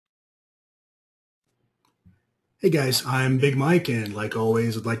Hey guys, I'm Big Mike, and like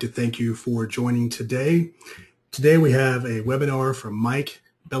always, I'd like to thank you for joining today. Today we have a webinar from Mike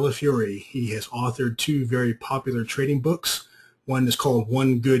Bellafiore. He has authored two very popular trading books. One is called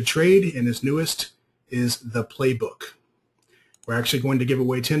One Good Trade, and his newest is The Playbook. We're actually going to give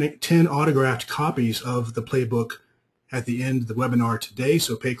away 10 autographed copies of the playbook at the end of the webinar today,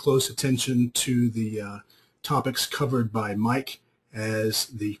 so pay close attention to the topics covered by Mike, as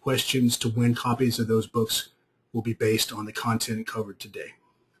the questions to win copies of those books will be based on the content covered today.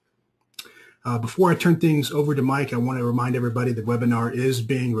 Before I turn things over to Mike, I want to remind everybody the webinar is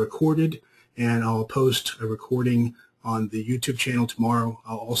being recorded, and I'll post a recording on the YouTube channel tomorrow.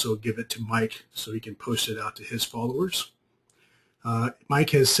 I'll also give it to Mike so he can post it out to his followers. Mike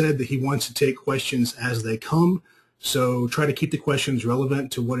has said that he wants to take questions as they come, so try to keep the questions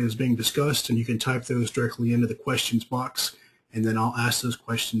relevant to what is being discussed, and you can type those directly into the questions box, and then I'll ask those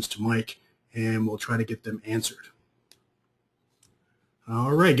questions to Mike, and we'll try to get them answered.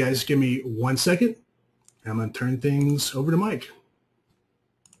 All right, guys, give me 1 second. I'm going to turn things over to Mike.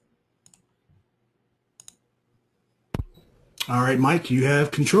 All right, Mike, you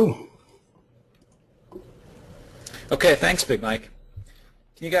have control. Okay, thanks, Big Mike.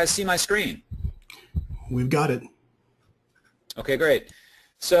 Can you guys see my screen? We've got it. Okay, great.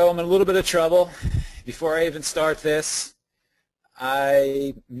 So I'm in a little bit of trouble. Before I even start this,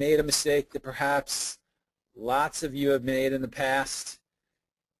 I made a mistake that perhaps lots of you have made in the past,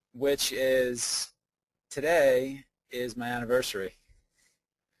 which is today is my anniversary.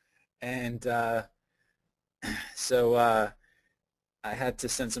 And so I had to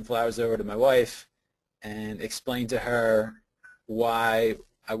send some flowers over to my wife and explain to her why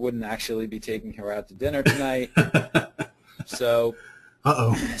I wouldn't actually be taking her out to dinner tonight. So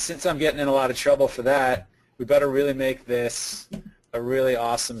since I'm getting in a lot of trouble for that, we better really make this a really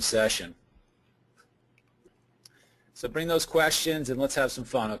awesome session. So bring those questions and let's have some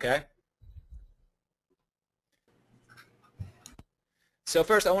fun, okay? So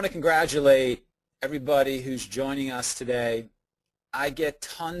first, I want to congratulate everybody who's joining us today. I get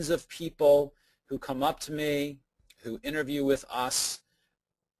tons of people who come up to me, who interview with us,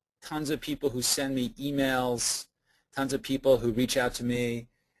 tons of people who send me emails, tons of people who reach out to me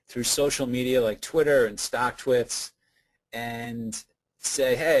through social media like Twitter and StockTwits and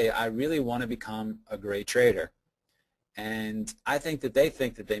say, hey, I really want to become a great trader. And I think that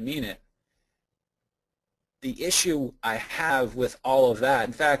they mean it. The issue I have with all of that,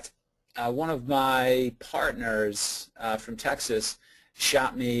 in fact, one of my partners from Texas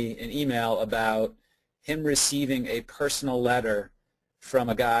shot me an email about him receiving a personal letter from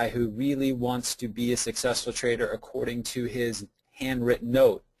a guy who really wants to be a successful trader according to his handwritten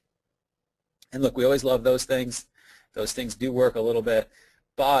note. And look, we always love those things. Those things do work a little bit.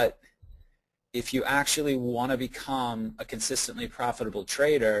 But if you actually want to become a consistently profitable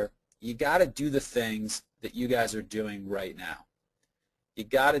trader, you got to do the things that you guys are doing right now. You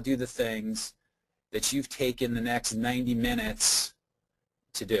got to do the things that you've taken the next 90 minutes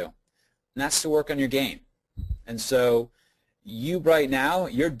to do. And that's to work on your game. And so you right now,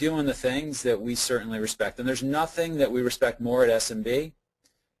 you're doing the things that we certainly respect. And there's nothing that we respect more at SMB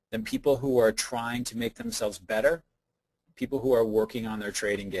than people who are trying to make themselves better, people who are working on their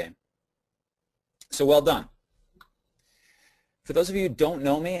trading game. So well done. For those of you who don't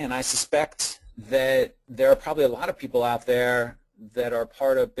know me, and I suspect that there are probably a lot of people out there that are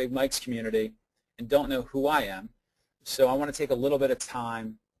part of Big Mike's community and don't know who I am, so I want to take a little bit of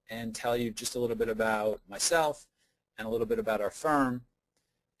time and tell you just a little bit about myself and a little bit about our firm,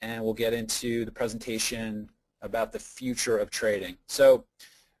 and we'll get into the presentation about the future of trading. So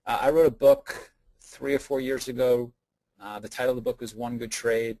I wrote a book 3 or 4 years ago. The title of the book was One Good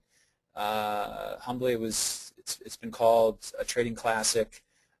Trade. Humbly, it's been called a trading classic.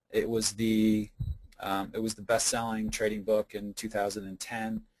 It was the best-selling trading book in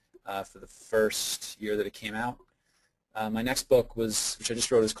 2010 for the first year that it came out. My next book which I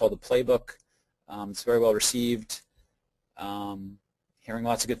just wrote, is called The Playbook. It's very well received. Getting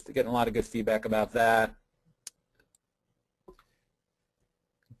a lot of good feedback about that.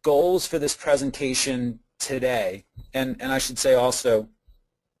 Goals for this presentation today, and I should say also,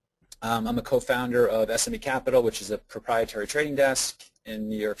 I'm a co-founder of SME Capital, which is a proprietary trading desk in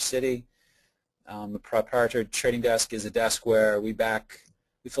New York City. The proprietary trading desk is a desk where we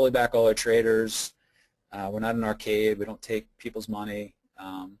fully back all our traders. We're not an arcade. We don't take people's money.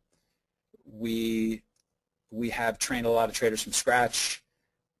 We have trained a lot of traders from scratch.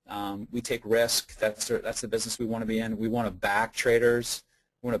 We take risk. That's the business we want to be in. We want to back traders.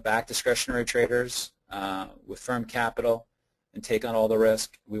 We want to back discretionary traders with firm capital and take on all the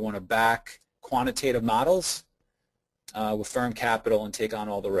risk. We want to back quantitative models with firm capital and take on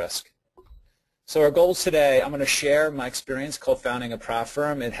all the risk. So our goals today, I'm going to share my experience co-founding a prop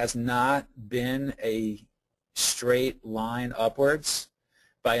firm. It has not been a straight line upwards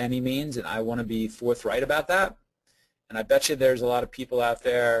by any means, and I want to be forthright about that. And I bet you there's a lot of people out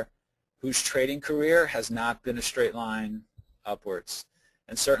there whose trading career has not been a straight line upwards.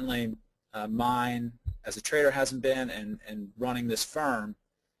 And certainly mine as a trader hasn't been, and running this firm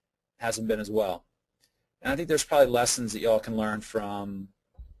hasn't been as well. And I think there's probably lessons that you all can learn from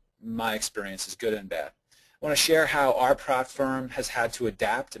my experiences, good and bad. I want to share how our prop firm has had to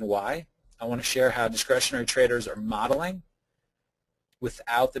adapt and why. I want to share how discretionary traders are modeling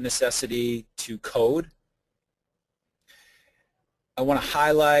without the necessity to code. I want to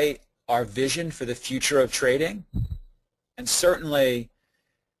highlight our vision for the future of trading. And certainly,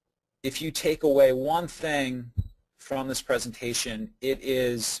 if you take away one thing from this presentation, it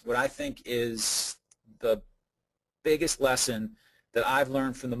is what I think is the biggest lesson that I've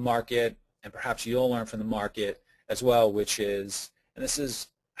learned from the market, and perhaps you'll learn from the market as well, which is, and this is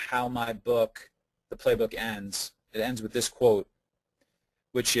how my book, The Playbook, ends. It ends with this quote,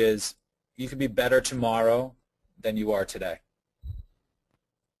 which is, you can be better tomorrow than you are today.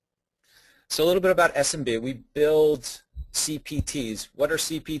 So a little bit about S&B. We build CPTs. What are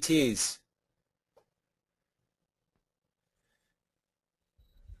CPTs?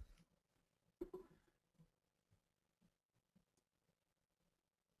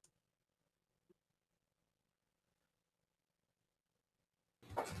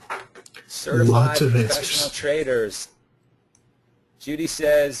 Lots Certified of professional answers. traders. Judy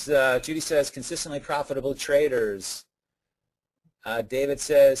says consistently profitable traders. David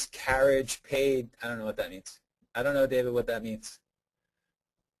says carriage paid. I don't know what that means. I don't know, David, what that means.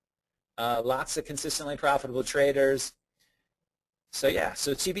 Lots of consistently profitable traders. So yeah,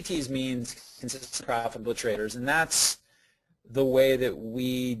 so CPTs means consistently profitable traders, and that's the way that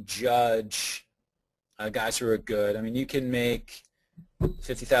we judge guys who are good. I mean, you can make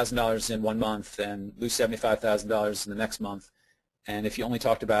 $50,000 in 1 month and lose $75,000 in the next month, and if you only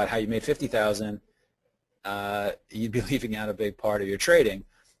talked about how you made $50,000, you'd be leaving out a big part of your trading.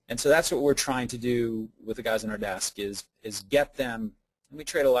 And so that's what we're trying to do with the guys on our desk is get them. We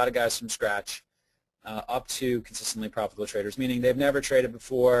trade a lot of guys from scratch up to consistently profitable traders, meaning they've never traded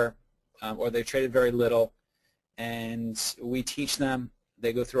before or they've traded very little, and we teach them.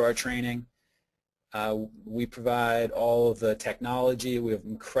 They go through our training. We provide all of the technology. We have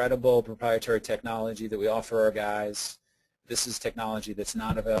incredible proprietary technology that we offer our guys. This is technology that's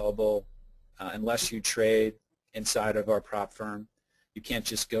not available unless you trade inside of our prop firm. You can't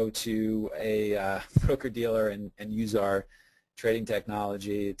just go to a broker-dealer and use our trading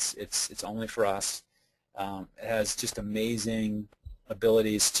technology. It's only for us. It has just amazing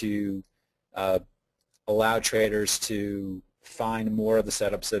abilities to allow traders to find more of the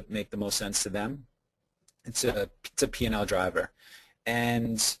setups that make the most sense to them. It's a P&L driver.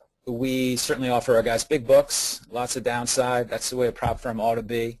 And we certainly offer our guys big books, lots of downside. That's the way a prop firm ought to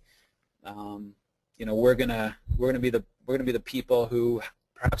be. You know, we're gonna be the people who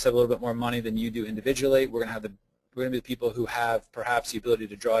perhaps have a little bit more money than you do individually. We're gonna be the people who have perhaps the ability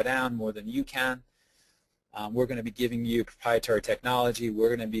to draw down more than you can. We're going to be giving you proprietary technology. We're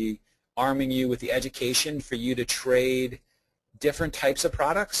going to be arming you with the education for you to trade different types of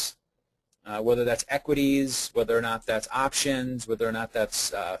products, whether that's equities, whether or not that's options, whether or not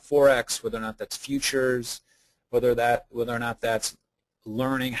that's forex, whether or not that's futures, whether or not that's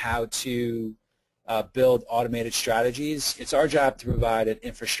learning how to build automated strategies. It's our job to provide an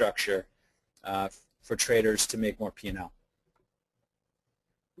infrastructure for traders to make more P&L.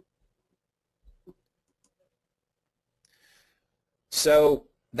 So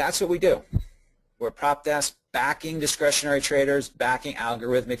that's what we do. We're prop desk backing discretionary traders, backing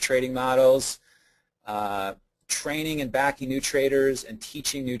algorithmic trading models, training and backing new traders, and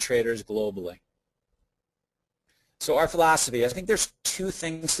teaching new traders globally. So our philosophy, I think there's two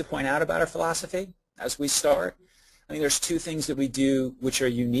things to point out about our philosophy as we start. I think there's two things that we do which are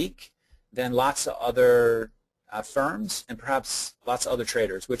unique than lots of other firms and perhaps lots of other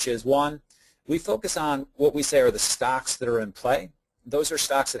traders, which is, one, we focus on what we say are the stocks that are in play. Those are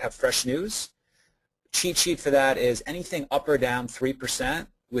stocks that have fresh news. Cheat sheet for that is anything up or down 3%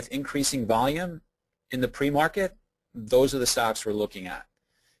 with increasing volume in the pre-market, those are the stocks we're looking at.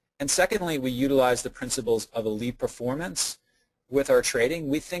 And secondly, we utilize the principles of elite performance with our trading.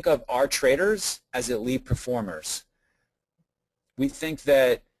 We think of our traders as elite performers. We think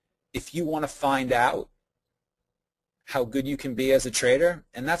that if you want to find out how good you can be as a trader,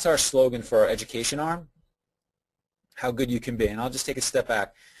 and that's our slogan for our education arm, how good you can be. And I'll just take a step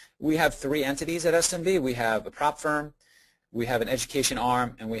back. We have three entities at SMB. We have a prop firm, we have an education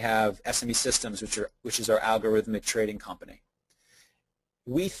arm, and we have SMB Systems, which is our algorithmic trading company.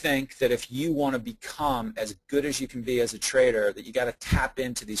 We think that if you want to become as good as you can be as a trader, that you got to tap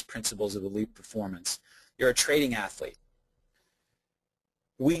into these principles of elite performance. You're a trading athlete.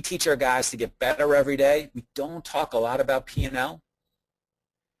 We teach our guys to get better every day. We don't talk a lot about P&L.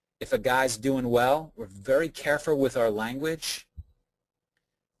 If a guy's doing well, we're very careful with our language.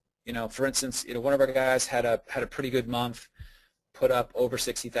 For instance, one of our guys had a pretty good month, put up over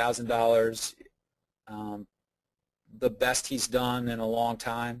 $60,000, the best he's done in a long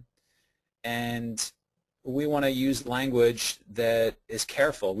time, and we want to use language that is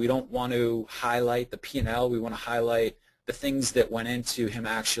careful. We don't want to highlight the P&L. We want to highlight the things that went into him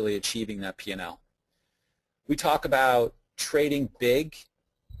actually achieving that P&L. We talk about trading big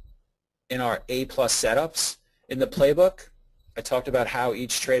in our A-plus setups. In the playbook, I talked about how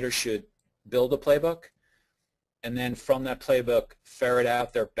each trader should build a playbook, and then from that playbook ferret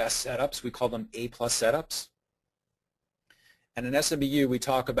out their best setups. We call them A-plus setups. And in SMBU, we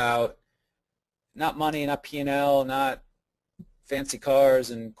talk about not money, not P&L, not fancy cars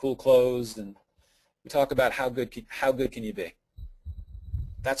and cool clothes, and we talk about how good can you be.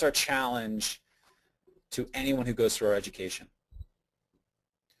 That's our challenge to anyone who goes through our education.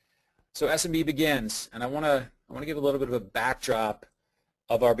 So SMB begins, and I want to give a little bit of a backdrop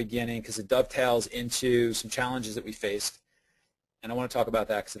of our beginning because it dovetails into some challenges that we faced, and I want to talk about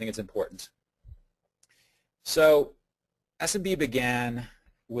that because I think it's important. So SMB began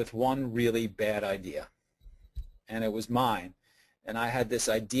with one really bad idea, and it was mine. And I had this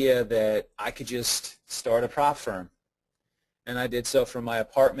idea that I could just start a prop firm, and I did so from my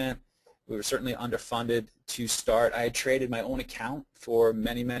apartment. We were certainly underfunded to start. I had traded my own account for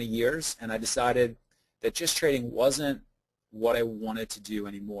many, many years, and I decided that just trading wasn't what I wanted to do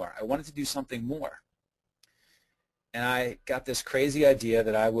anymore. I wanted to do something more. And I got this crazy idea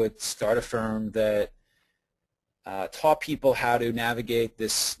that I would start a firm that taught people how to navigate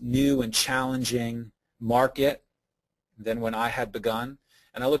this new and challenging market than when I had begun.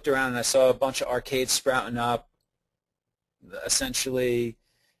 And I looked around and I saw a bunch of arcades sprouting up, essentially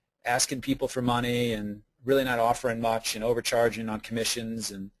asking people for money and really not offering much and overcharging on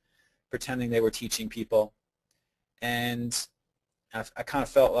commissions and pretending they were teaching people. And I kind of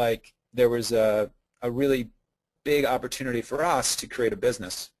felt like there was a really big opportunity for us to create a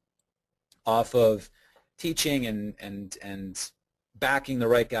business off of teaching and backing the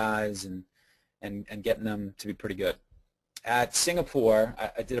right guys and getting them to be pretty good. At Singapore,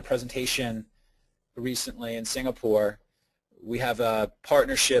 I did a presentation recently in Singapore. We have a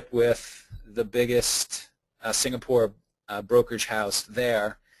partnership with the biggest Singapore brokerage house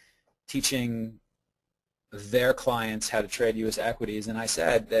there, teaching their clients how to trade U.S. equities, and I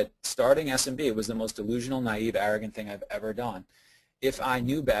said that starting SMB was the most delusional, naive, arrogant thing I've ever done. If I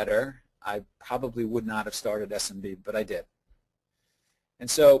knew better, I probably would not have started SMB, but I did. And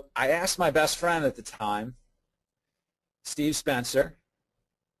so I asked my best friend at the time, Steve Spencer,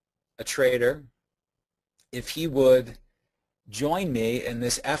 a trader, if he would join me in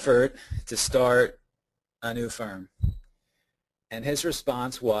this effort to start a new firm. And his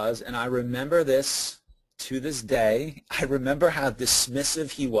response was, and I remember this to this day, I remember how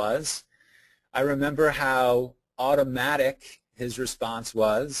dismissive he was. I remember how automatic his response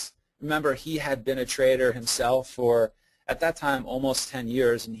was. Remember, he had been a trader himself for, at that time, almost 10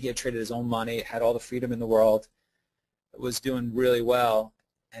 years, and he had traded his own money, had all the freedom in the world, was doing really well.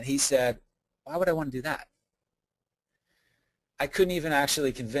 And he said, why would I want to do that? I couldn't even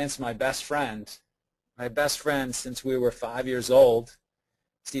actually convince my best friend since we were 5 years old.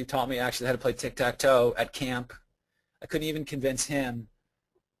 Steve taught me actually how to play tic-tac-toe at camp. I couldn't even convince him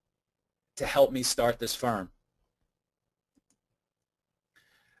to help me start this firm.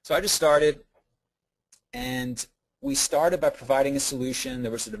 So I just started, and we started by providing a solution.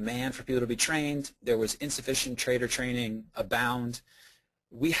 There was a demand for people to be trained. There was insufficient trader training abound.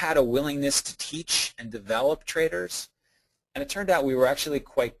 We had a willingness to teach and develop traders, and it turned out we were actually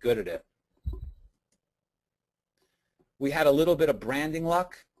quite good at it. We had a little bit of branding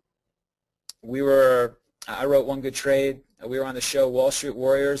luck. I wrote One Good Trade. We were on the show Wall Street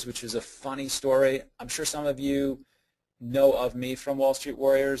Warriors, which is a funny story. I'm sure some of you know of me from Wall Street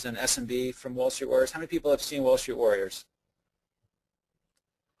Warriors and SMB from Wall Street Warriors. How many people have seen Wall Street Warriors?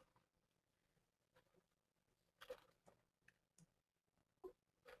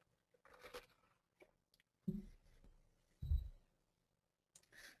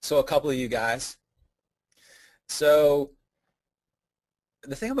 So a couple of you guys. So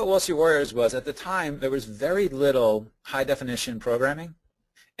the thing about Wall Street Warriors was at the time there was very little high-definition programming.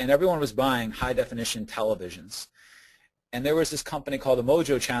 and everyone was buying high-definition televisions. And there was this company called the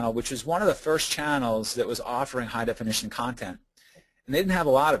Mojo Channel, which was one of the first channels that was offering high-definition content. And they didn't have a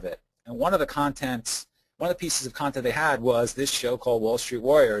lot of it. And one of the pieces of content they had was this show called Wall Street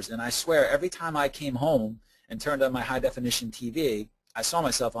Warriors. And I swear, every time I came home and turned on my high-definition TV, I saw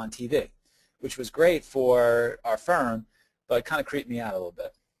myself on TV, which was great for our firm, but it kind of creeped me out a little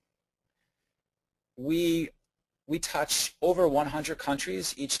bit. We touch over 100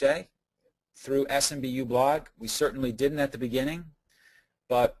 countries each day through SMBU blog. We certainly didn't at the beginning,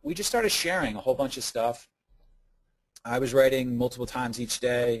 but we just started sharing a whole bunch of stuff. I was writing multiple times each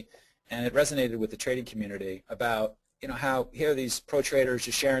day, and it resonated with the trading community about, how here are these pro traders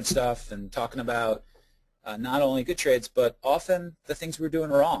just sharing stuff and talking about not only good trades, but often the things we were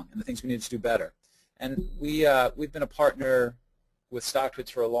doing wrong and the things we needed to do better. And we've been a partner with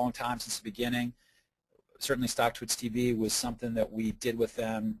StockTwits for a long time, since the beginning. Certainly StockTwits TV was something that we did with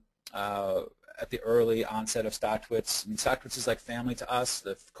them at the early onset of StockTwits. I mean, StockTwits is like family to us.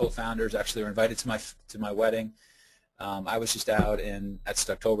 The co-founders actually were invited to my wedding. I was just out at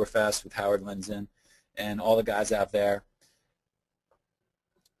Stocktoberfest with Howard Lindzen and all the guys out there.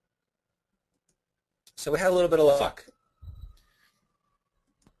 So we had a little bit of luck.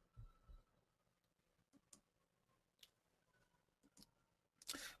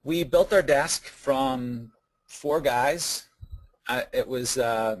 We built our desk from 4 guys. It was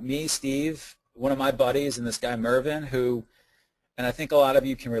me, Steve, one of my buddies, and this guy Mervin, who, and I think a lot of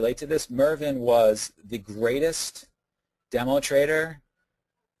you can relate to this, Mervin was the greatest demo trader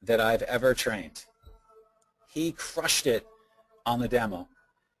that I've ever trained. He crushed it on the demo.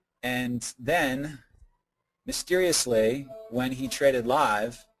 And then, mysteriously, when he traded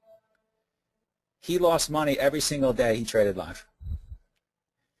live, he lost money every single day he traded live.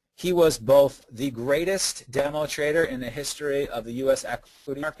 He was both the greatest demo trader in the history of the U.S.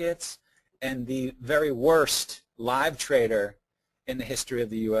 equity markets and the very worst live trader in the history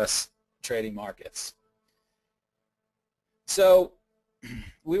of the U.S. trading markets. So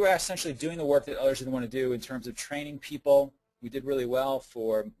we were essentially doing the work that others didn't want to do in terms of training people. We did really well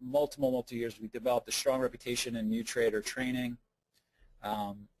for multiple years. We developed a strong reputation in new trader training.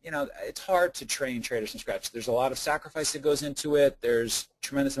 It's hard to train traders from scratch. There's a lot of sacrifice that goes into it. There's a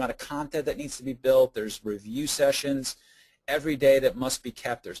tremendous amount of content that needs to be built. There's review sessions every day that must be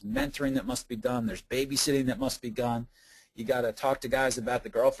kept. There's mentoring that must be done. There's babysitting that must be done. You got to talk to guys about the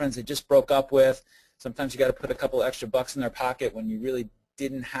girlfriends they just broke up with. Sometimes you got to put a couple extra bucks in their pocket when you really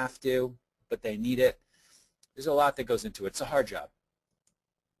didn't have to, but they need it. There's a lot that goes into it. It's a hard job.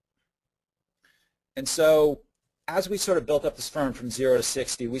 And so as we sort of built up this firm from 0 to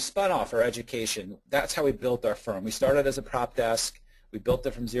 60, we spun off our education. That's how we built our firm. We started as a prop desk. We built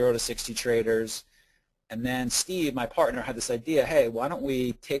it from 0 to 60 traders. And then Steve, my partner, had this idea, hey, why don't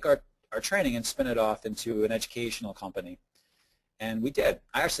we take our training and spin it off into an educational company? And we did.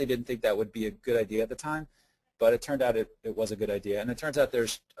 I actually didn't think that would be a good idea at the time, but it turned out it was a good idea. And it turns out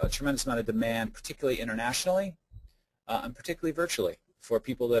there's a tremendous amount of demand, particularly internationally and particularly virtually, for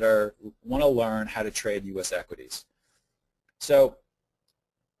people that want to learn how to trade U.S. equities. So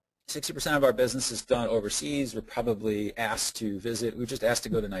 60% of our business is done overseas. We're probably asked to visit. We were just asked to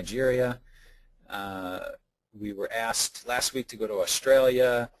go to Nigeria. We were asked last week to go to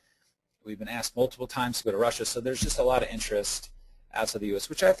Australia. We've been asked multiple times to go to Russia. So there's just a lot of interest outside the U.S.,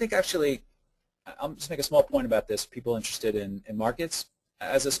 which I think actually, I'll just make a small point about this, people interested in markets.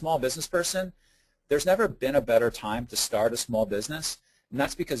 As a small business person, there's never been a better time to start a small business. And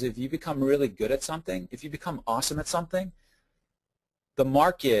that's because if you become really good at something, if you become awesome at something, the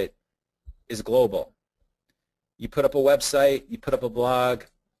market is global. You put up a website, you put up a blog,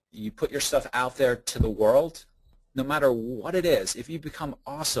 you put your stuff out there to the world, no matter what it is. If you become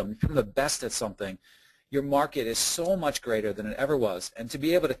awesome, you become the best at something, your market is so much greater than it ever was. And to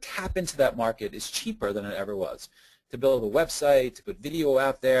be able to tap into that market is cheaper than it ever was. To build a website, to put video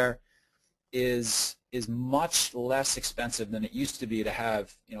out there is much less expensive than it used to be to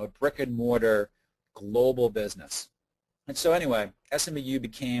have, a brick and mortar global business. And so anyway, SMBU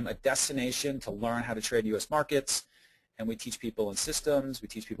became a destination to learn how to trade U.S. markets, and we teach people in systems, we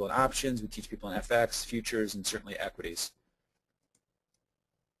teach people in options, we teach people in FX, futures, and certainly equities.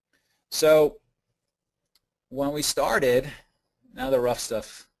 So when we started, now the rough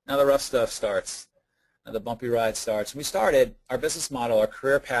stuff starts. Now the bumpy ride starts. When we started, our business model, our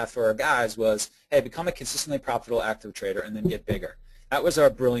career path for our guys was, hey, become a consistently profitable active trader and then get bigger. That was our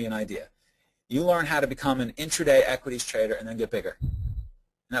brilliant idea. You learn how to become an intraday equities trader and then get bigger. And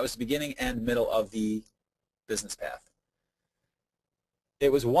that was the beginning and middle of the business path.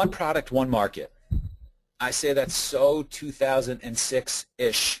 It was one product, one market. I say that's so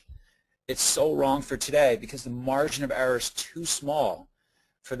 2006-ish. It's so wrong for today because the margin of error is too small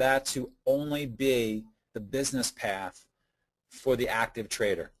for that to only be the business path for the active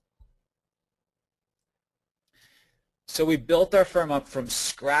trader. So we built our firm up from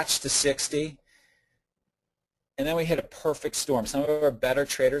scratch to 60, and then we hit a perfect storm. Some of our better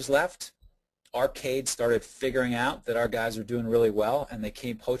traders left. Arcade started figuring out that our guys were doing really well, and they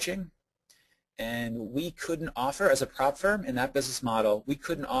came poaching. And we couldn't offer, as a prop firm in that business model, we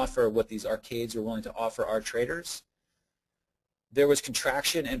couldn't offer what these arcades were willing to offer our traders. There was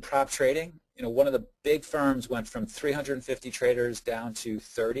contraction in prop trading. You know, one of the big firms went from 350 traders down to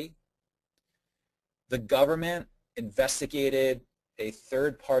 30. The government investigated a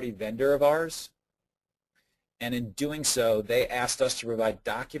third-party vendor of ours, and in doing so, they asked us to provide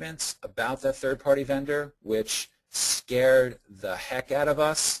documents about that third-party vendor, which scared the heck out of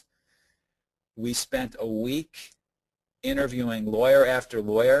us. We spent a week interviewing lawyer after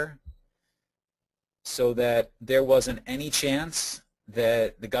lawyer so that there wasn't any chance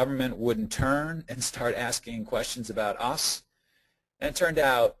that the government wouldn't turn and start asking questions about us. And it turned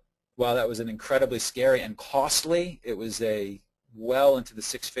out, while that was an incredibly scary and costly, it was a well into the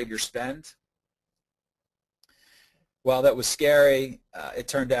six-figure spend. While that was scary, it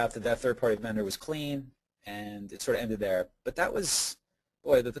turned out that that third-party vendor was clean, and it sort of ended there. But that was,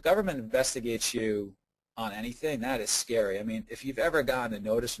 boy, that the government investigates you on anything, that is scary. I mean, if you've ever gotten a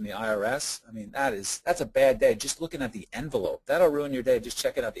notice from the IRS, I mean, that's a bad day. Just looking at the envelope, that'll ruin your day just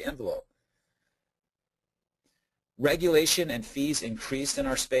checking out the envelope. Regulation and fees increased in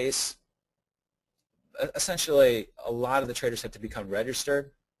our space. Essentially, a lot of the traders had to become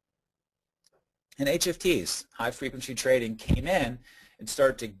registered. And HFTs, high-frequency trading, came in and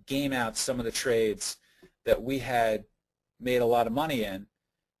started to game out some of the trades that we had made a lot of money in.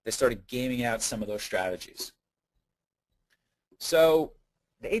 They started gaming out some of those strategies. So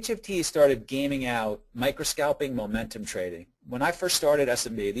the HFTs started gaming out microscalping, momentum trading. When I first started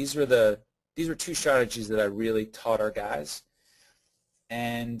SMB, these were two strategies that I really taught our guys.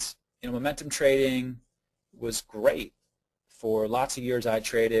 And you know, momentum trading was great for lots of years. I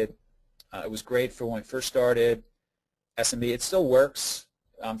traded. It was great for when we first started SMB. It still works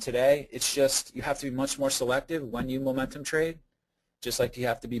today. It's just you have to be much more selective when you momentum trade, just like you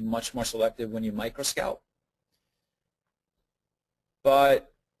have to be much more selective when you microscalp.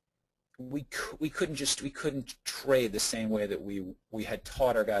 But we couldn't trade the same way that we had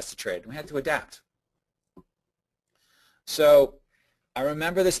taught our guys to trade. We had to adapt. So I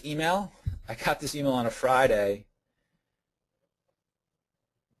remember this email. I got this email on a Friday.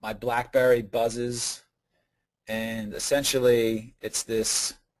 My BlackBerry buzzes, and essentially it's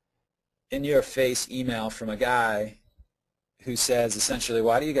this in-your-face email from a guy who says essentially,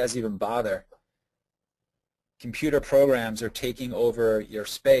 why do you guys even bother? Computer programs are taking over your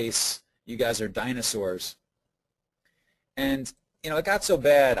space. You guys are dinosaurs. And you know, it got so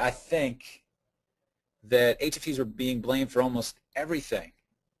bad, I think, that HFTs were being blamed for almost everything.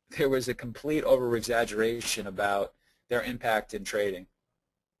 There was a complete over-exaggeration about their impact in trading.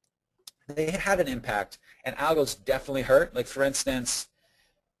 They had an impact, and algos definitely hurt. Like, for instance,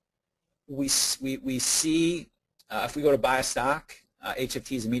 we see if we go to buy a stock,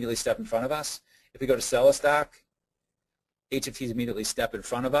 HFTs immediately step in front of us. If we go to sell a stock, HFTs immediately step in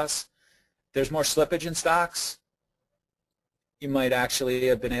front of us. There's more slippage in stocks. You might actually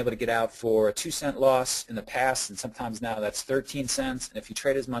have been able to get out for a 2-cent loss in the past, and sometimes now that's 13 cents. And if you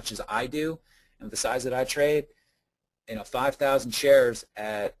trade as much as I do, and the size that I trade, you know, 5,000 shares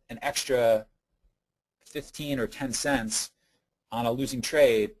at an extra 15 or 10 cents on a losing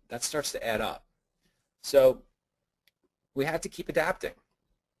trade, that starts to add up. So we had to keep adapting.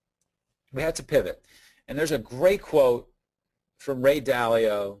 We had to pivot. And there's a great quote from Ray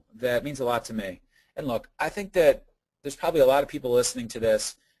Dalio that means a lot to me. And look, I think that there's probably a lot of people listening to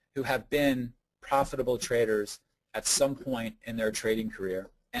this who have been profitable traders at some point in their trading career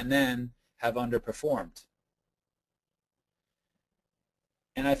and then have underperformed.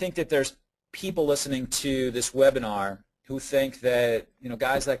 And I think that there's people listening to this webinar who think that, you know,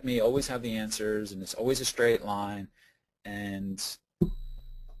 guys like me always have the answers and it's always a straight line, and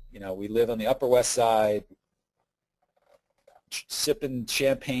you know, we live on the Upper West Side sipping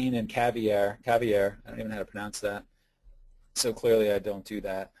champagne and caviar. I don't even know how to pronounce that. So clearly I don't do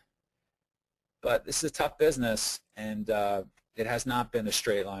that. But this is a tough business, and it has not been a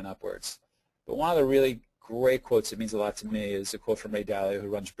straight line upwards. But one of the really great quotes that means a lot to me is a quote from Ray Dalio, who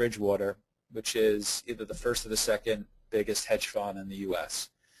runs Bridgewater, which is either the first or the second biggest hedge fund in the U.S.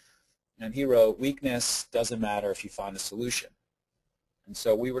 And he wrote, "Weakness doesn't matter if you find a solution." And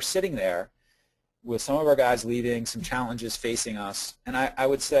so we were sitting there, with some of our guys leaving, some challenges facing us, and I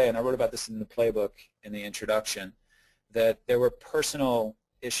would say, and I wrote about this in the playbook in the introduction, that there were personal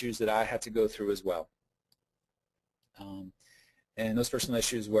issues that I had to go through as well. And those personal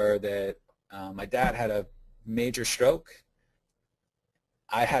issues were that my dad had a major stroke.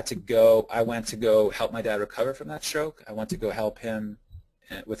 I went to go help my dad recover from that stroke. I went to go help him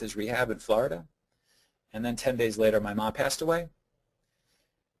with his rehab in Florida. And then 10 days later, my mom passed away.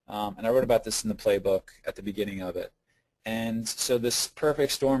 And I wrote about this in the playbook at the beginning of it. And so this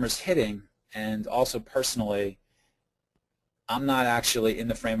perfect storm is hitting, and also personally, I'm not actually in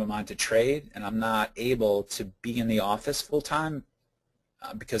the frame of mind to trade, and I'm not able to be in the office full time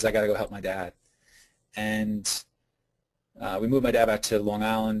because I got to go help my dad. And we moved my dad back to Long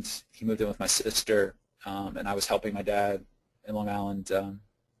Island. He moved in with my sister, and I was helping my dad in Long Island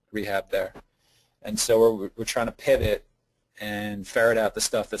rehab there. And so we're trying to pivot and ferret out the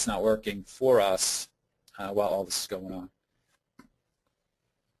stuff that's not working for us while all this is going on.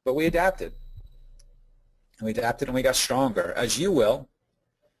 But we adapted. And we adapted and we got stronger, as you will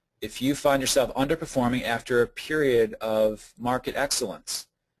if you find yourself underperforming after a period of market excellence.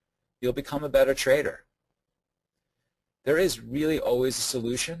 You'll become a better trader. There is really always a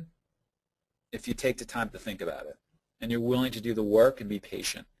solution if you take the time to think about it and you're willing to do the work and be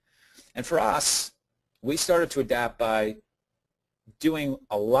patient. And for us, we started to adapt by doing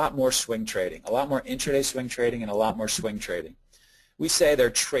a lot more swing trading, a lot more intraday swing trading, and a lot more swing trading. We say they're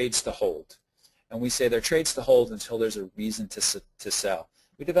trades to hold, and we say they're trades to hold until there's a reason to sell.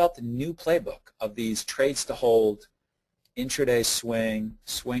 We developed a new playbook of these trades to hold, intraday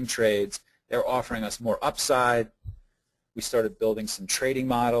swing trades. They're offering us more upside. We started building some trading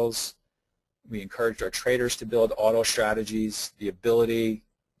models. We encouraged our traders to build auto strategies, the ability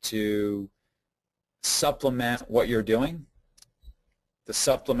to supplement what you're doing, to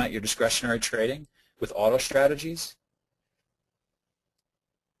supplement your discretionary trading with auto strategies.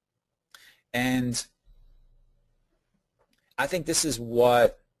 And I think this is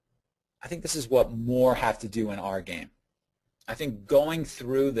what more have to do in our game. I think going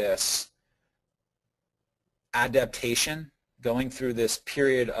through this adaptation, going through this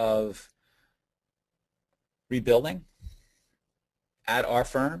period of rebuilding at our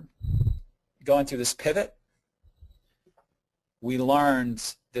firm, going through this pivot, we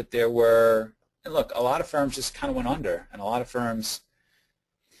learned that there were, and look, a lot of firms just kind of went under, and a lot of firms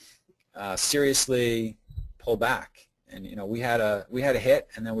seriously pulled back. And we had a hit,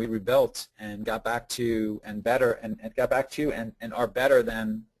 and then we rebuilt and got back to and better, and got back to and are better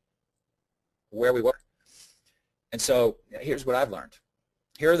than where we were. And so here's what I've learned.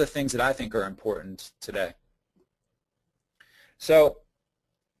 Here are the things that I think are important today. So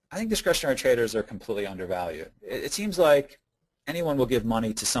I think discretionary traders are completely undervalued. It seems like anyone will give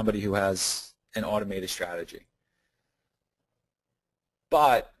money to somebody who has an automated strategy.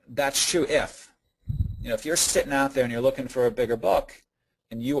 But that's true if you're sitting out there and you're looking for a bigger buck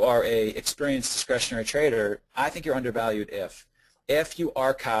and you are a experienced discretionary trader, I think you're undervalued if you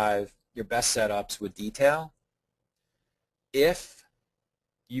archive your best setups with detail, if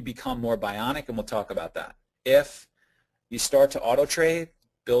you become more bionic, and we'll talk about that, if you start to auto trade,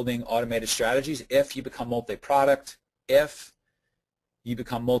 building automated strategies, if you become multi-product, if you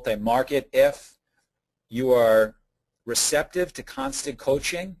become multi-market, if you are receptive to constant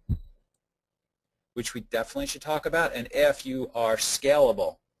coaching, which we definitely should talk about, and if you are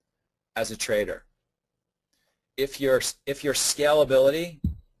scalable as a trader. If your scalability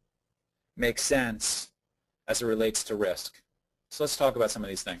makes sense as it relates to risk. So let's talk about some of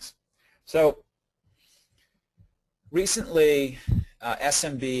these things. So recently,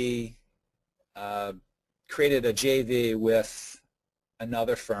 SMB created a JV with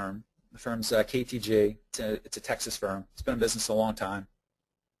another firm. The firm's KTG. It's a Texas firm. It's been in business a long time.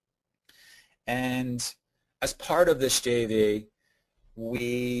 And as part of this JV,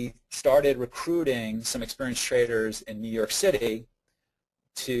 we started recruiting some experienced traders in New York City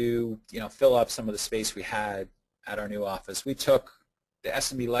to fill up some of the space we had at our new office. We took the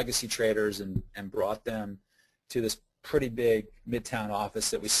SMB legacy traders and brought them to this pretty big midtown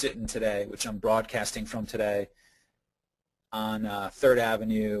office that we sit in today, which I'm broadcasting from today on 3rd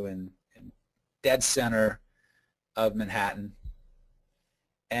Avenue and dead center of Manhattan.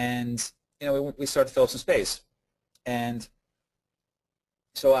 And we started to fill up some space. And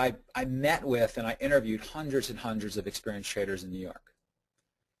so I met with and I interviewed hundreds and hundreds of experienced traders in New York.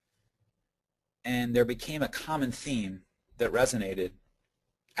 And there became a common theme that resonated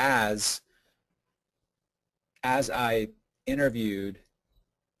as I interviewed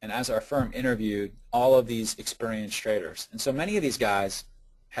and as our firm interviewed all of these experienced traders. And so many of these guys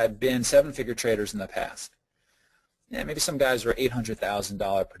had been seven-figure traders in the past. Yeah, maybe some guys were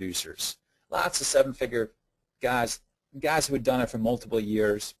 $800,000 producers. Lots of seven-figure guys who had done it for multiple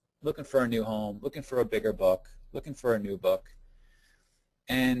years, looking for a new home, looking for a bigger book, looking for a new book.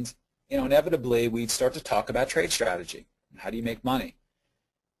 And inevitably, we'd start to talk about trade strategy. How do you make money?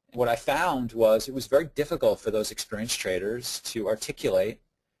 What I found was it was very difficult for those experienced traders to articulate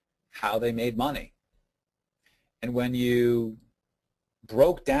how they made money. And when you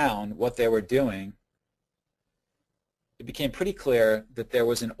broke down what they were doing, it became pretty clear that there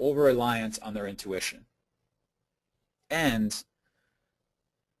was an over-reliance on their intuition. And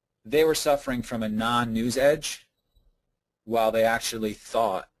they were suffering from a non-news edge while they actually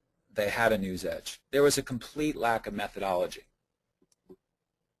thought they had a news edge. There was a complete lack of methodology.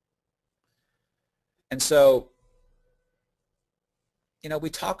 And so, we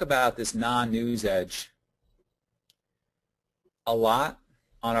talk about this non-news edge a lot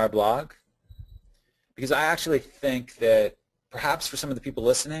on our blog because I actually think that perhaps for some of the people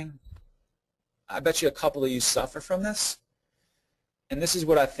listening, I bet you a couple of you suffer from this. And this is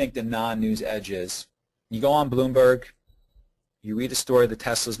what I think the non-news edge is. You go on Bloomberg, you read a story that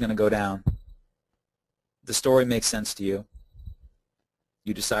Tesla's going to go down. The story makes sense to you.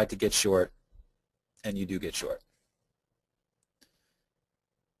 You decide to get short, and you do get short.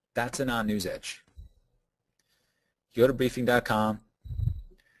 That's a non-news edge. You go to briefing.com.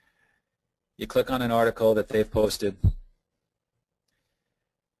 You click on an article that they've posted.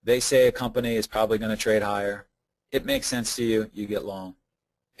 They say a company is probably going to trade higher. It makes sense to you. You get long.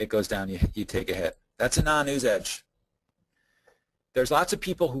 It goes down. You take a hit. That's a non-news edge. There's lots of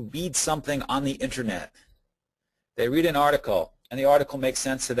people who read something on the internet. They read an article, and the article makes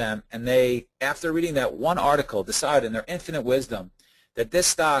sense to them, and they, after reading that one article, decide in their infinite wisdom that this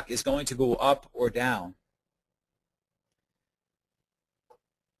stock is going to go up or down.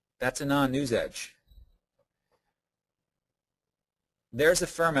 That's a non-news edge. There's a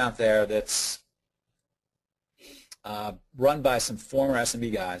firm out there that's run by some former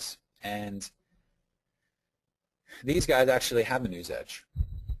S&B guys, and these guys actually have a news edge.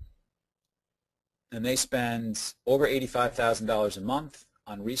 And they spend over $85,000 a month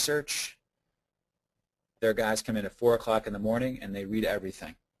on research. Their guys come in at 4 o'clock in the morning and they read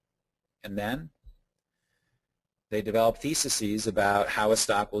everything. And then they develop theses about how a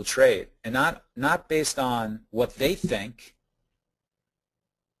stock will trade. And not based on what they think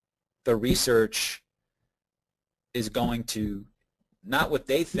the research is going to, not what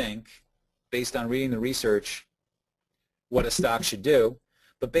they think based on reading the research what a stock should do,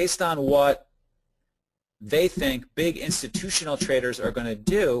 but based on what they think big institutional traders are going to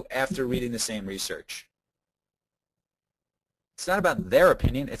do after reading the same research. It's not about their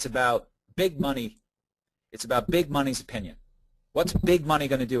opinion. It's about big money. It's about big money's opinion. What's big money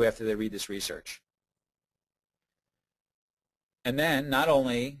going to do after they read this research? And then not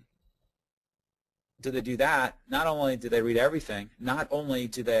only do they do that, not only do they read everything, not only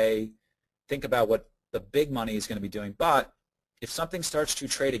do they think about what the big money is going to be doing, but if something starts to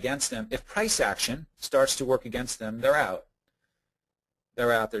trade against them, if price action starts to work against them, they're out.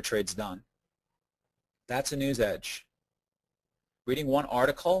 They're out, their trade's done. That's a news edge. Reading one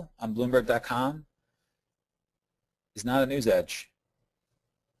article on Bloomberg.com is not a news edge.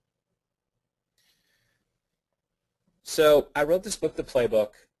 So I wrote this book, The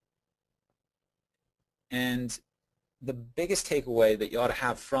Playbook, and the biggest takeaway that you ought to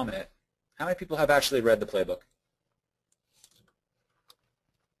have from it, how many people have actually read The Playbook?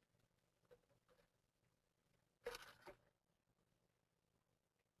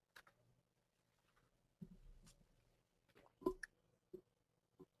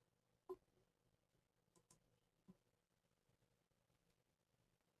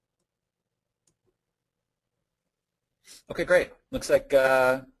 Okay, great. Looks like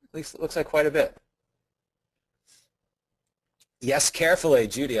at least it looks like quite a bit. Yes, carefully,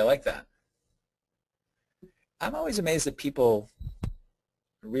 Judy. I like that. I'm always amazed that people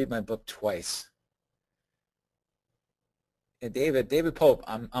read my book twice. Yeah, David Pope.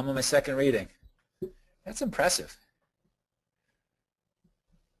 I'm on my second reading. That's impressive.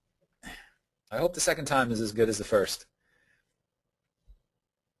 I hope the second time is as good as the first.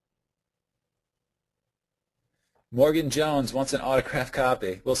 Morgan Jones wants an autographed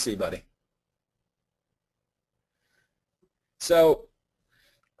copy. We'll see, buddy. So,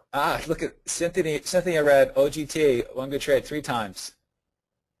 look at Cynthia. Cynthia read OGT, One Good Trade, 3 times.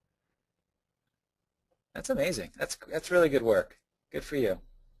 That's amazing. That's really good work. Good for you.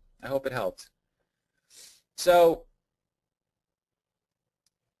 I hope it helped. So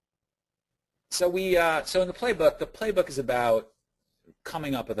in the playbook is about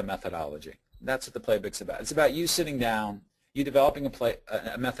coming up with a methodology. That's what the playbook's about. It's about you sitting down, you developing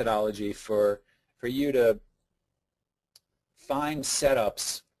a methodology for you to find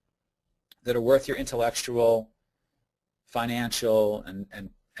setups that are worth your intellectual, financial,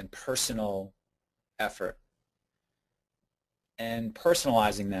 and personal effort. And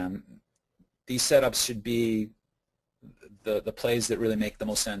personalizing them, these setups should be the plays that really make the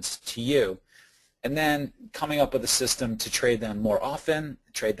most sense to you. And then coming up with a system to trade them more often,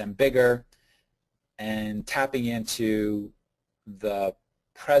 trade them bigger, and tapping into the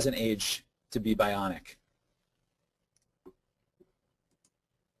present age to be bionic.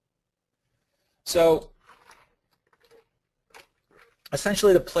 So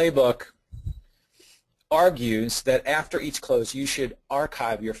essentially the playbook argues that after each close you should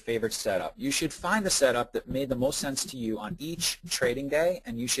archive your favorite setup. You should find the setup that made the most sense to you on each trading day,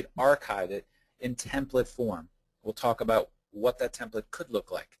 and you should archive it in template form. We'll talk about what that template could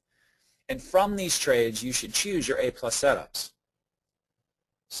look like. And from these trades you should choose your A+ setups.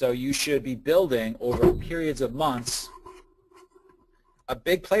 So you should be building over periods of months a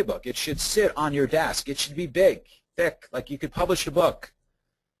big playbook. It should sit on your desk. It should be big, thick, like you could publish a book.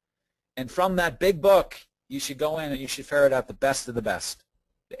 And from that big book, you should go in and you should ferret out the best of the best,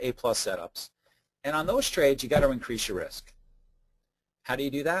 the A+ setups. And on those trades, you got to increase your risk. How do you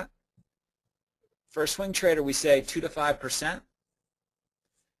do that? For a swing trader, we say 2 to 5%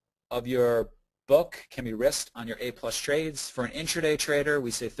 of your book can be risked on your A+ trades. For an intraday trader,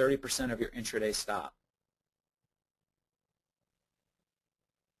 we say 30% of your intraday stop.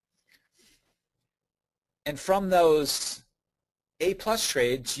 And from those A+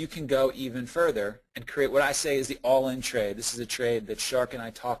 trades, you can go even further and create what I say is the all-in trade. This is a trade that Shark and I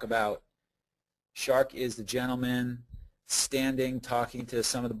talk about. Shark is the gentleman standing talking to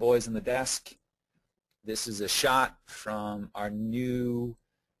some of the boys on the desk. This is a shot from our new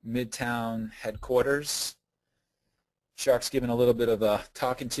Midtown headquarters. Shark's giving a little bit of a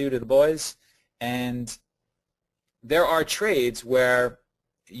talking to the boys. And there are trades where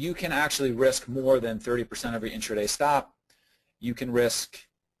you can actually risk more than 30% of your intraday stop. You can risk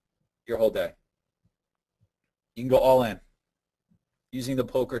your whole day. You can go all in. Using the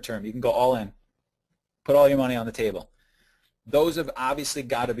poker term, you can go all in. Put all your money on the table. Those have obviously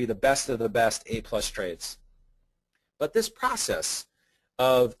got to be the best of the best A+ trades. But this process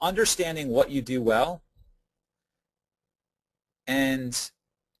of understanding what you do well and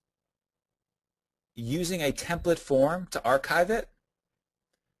using a template form to archive it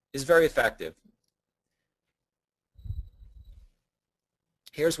is very effective.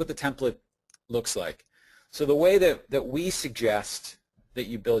 Here's what the template looks like. So the way that we suggest that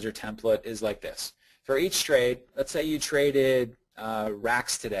you build your template is like this. For each trade, let's say you traded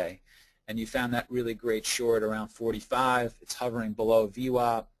racks today, and you found that really great short around 45. It's hovering below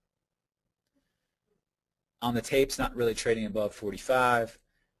VWAP. On the tape's not really trading above 45,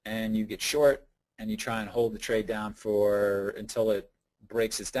 and you get short, and you try and hold the trade down until it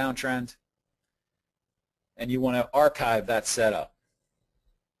breaks its downtrend, and you want to archive that setup.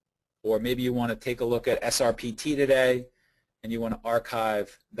 Or maybe you want to take a look at SRPT today, and you want to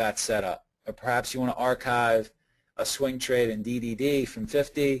archive that setup. Or perhaps you want to archive a swing trade in DDD from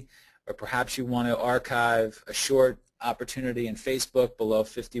 50, or perhaps you want to archive a short opportunity in Facebook below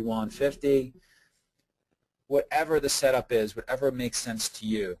 51.50. Whatever the setup is, whatever makes sense to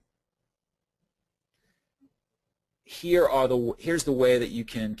you. Here's the way that you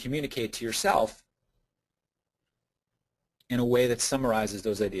can communicate to yourself in a way that summarizes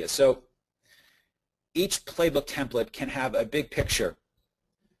those ideas. So each playbook template can have a big picture.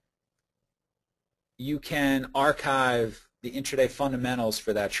 You can archive the intraday fundamentals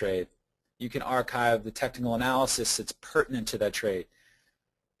for that trade. You can archive the technical analysis that's pertinent to that trade.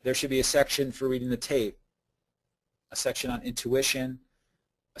 There should be a section for reading the tape, a section on intuition,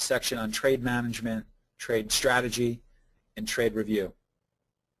 a section on trade management, trade strategy, and trade review.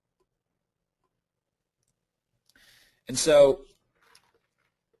 And so,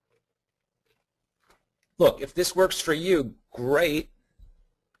 look, if this works for you, great,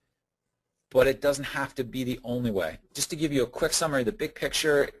 but it doesn't have to be the only way. Just to give you a quick summary, the big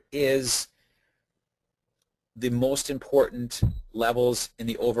picture is the most important levels in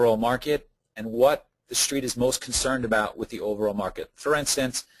the overall market and what the street is most concerned about with the overall market. For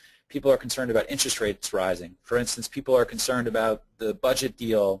instance, people are concerned about interest rates rising. For instance, people are concerned about the budget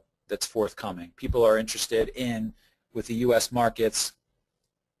deal that's forthcoming. People are interested in, with the U.S. markets,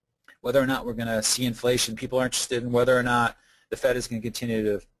 whether or not we're going to see inflation. People are interested in whether or not the Fed is going to continue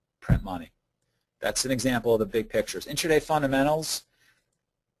to print money. That's an example of the big pictures. Intraday fundamentals,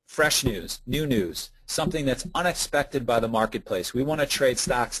 fresh news, new news, something that's unexpected by the marketplace. We want to trade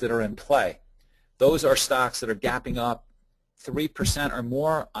stocks that are in play. Those are stocks that are gapping up 3% or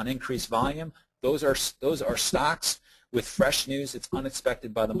more on increased volume. Those are stocks with fresh news that's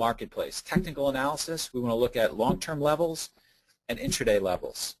unexpected by the marketplace. Technical analysis, we want to look at long-term levels and intraday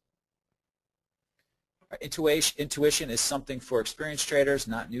levels. Intuition is something for experienced traders,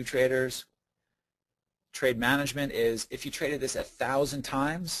 not new traders. Trade management is, if you traded this 1,000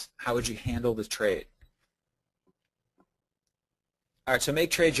 times, how would you handle the trade? All right, so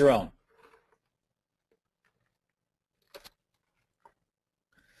make trades your own.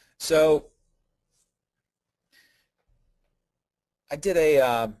 So I did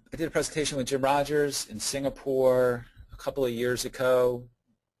a presentation with Jim Rogers in Singapore a couple of years ago,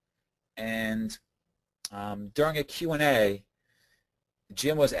 and during a Q&A,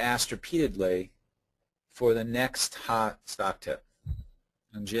 Jim was asked repeatedly for the next hot stock tip.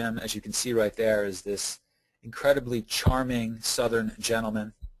 And Jim, as you can see right there, is this incredibly charming Southern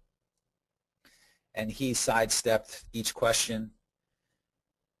gentleman, and he sidestepped each question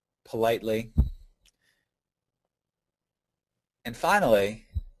politely. And finally,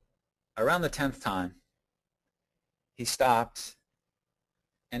 around the 10th time, he stopped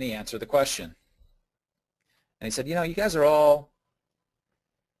and he answered the question. And he said, you know, you guys are all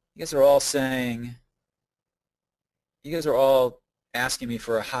saying, you guys are all asking me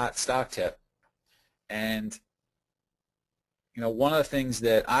for a hot stock tip. And, you know, one of the things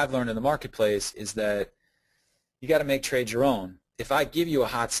that I've learned in the marketplace is that you got to make trades your own. If I give you a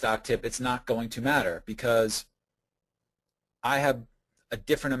hot stock tip, it's not going to matter because I have a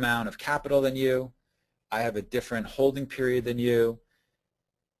different amount of capital than you. I have a different holding period than you.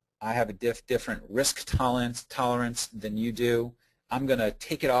 I have a different risk tolerance than you do. I'm going to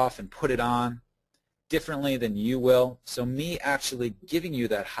take it off and put it on differently than you will. So me actually giving you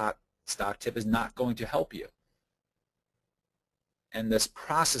that hot stock tip is not going to help you. And this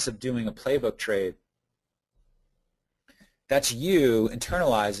process of doing a playbook trade, that's you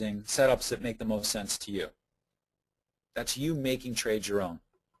internalizing setups that make the most sense to you. That's you making trades your own.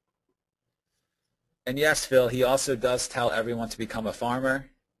 And yes, Phil, he also does tell everyone to become a farmer.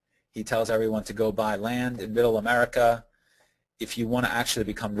 He tells everyone to go buy land in Middle America. If you want to actually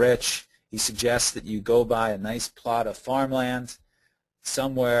become rich, he suggests that you go buy a nice plot of farmland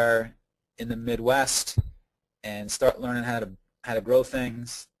somewhere in the Midwest and start learning how to grow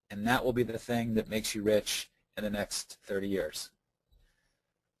things, and that will be the thing that makes you rich in the next 30 years.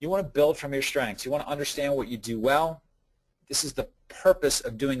 You want to build from your strengths. You want to understand what you do well. This is the purpose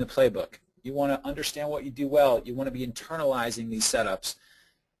of doing the playbook. You want to understand what you do well. You want to be internalizing these setups.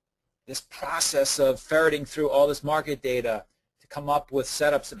 This process of ferreting through all this market data to come up with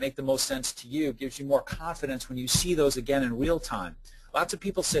setups that make the most sense to you gives you more confidence when you see those again in real time. Lots of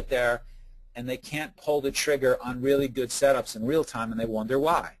people sit there and they can't pull the trigger on really good setups in real time, and they wonder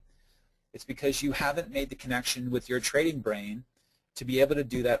why. It's because you haven't made the connection with your trading brain to be able to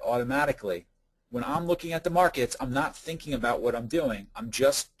do that automatically. When I'm looking at the markets, I'm not thinking about what I'm doing. I'm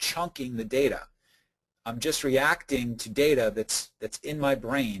just chunking the data. I'm just reacting to data that's in my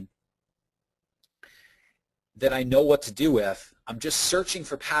brain that I know what to do with. I'm just searching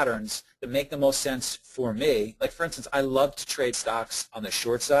for patterns that make the most sense for me. Like, for instance, I love to trade stocks on the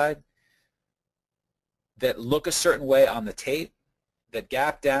short side that look a certain way on the tape, that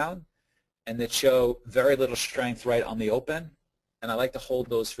gap down, and that show very little strength right on the open. And I like to hold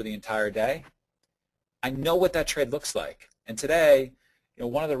those for the entire day. I know what that trade looks like. And today, you know,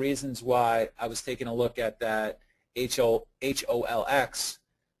 one of the reasons why I was taking a look at that HOLX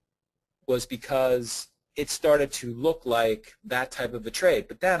was because it started to look like that type of a trade.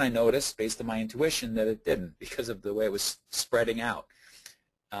 But then I noticed, based on my intuition, that it didn't because of the way it was spreading out.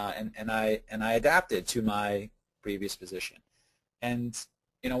 And I adapted to my previous position. And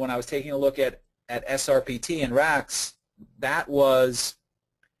you know, when I was taking a look at SRPT and RAX, that was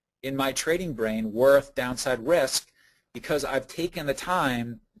in my trading brain worth downside risk because I've taken the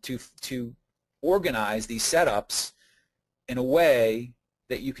time to organize these setups in a way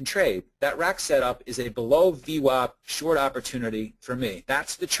that you can trade. That RAX setup is a below VWAP short opportunity for me.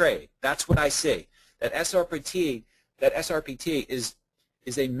 That's the trade. That's what I see. That SRPT is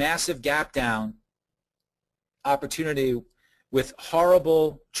a massive gap down opportunity with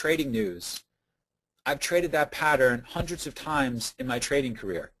horrible trading news. I've traded that pattern hundreds of times in my trading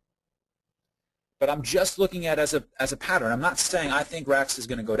career. But I'm just looking at it as a pattern. I'm not saying I think RAX is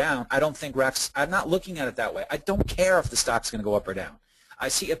going to go down. I don't think RAX, I'm not looking at it that way. I don't care if the stock's going to go up or down. I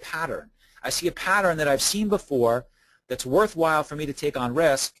see a pattern. I see a pattern that I've seen before that's worthwhile for me to take on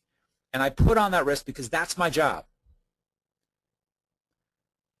risk, and I put on that risk because that's my job.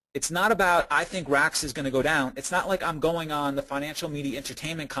 It's not about, I think RAX is going to go down. It's not like I'm going on the financial media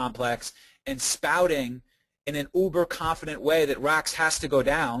entertainment complex and spouting in an uber confident way that RAX has to go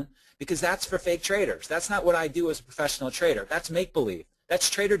down, because that's for fake traders. That's not what I do as a professional trader. That's make-believe. That's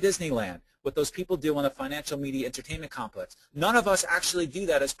Trader Disneyland, what those people do on the financial media entertainment complex. None of us actually do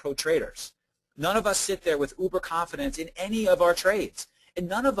that as pro traders. None of us sit there with uber confidence in any of our trades. And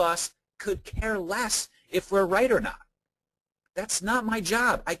none of us could care less if we're right or not. That's not my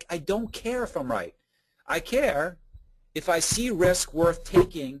job. I don't care if I'm right. I care if I see risk worth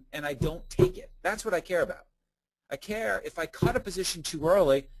taking and I don't take it. That's what I care about. I care if I cut a position too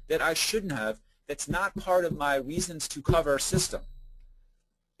early that I shouldn't have, that's not part of my reasons to cover system.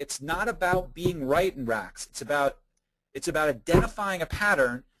 It's not about being right in RACs. It's about identifying a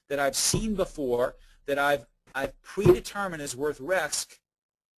pattern that I've seen before, that I've predetermined is worth risk,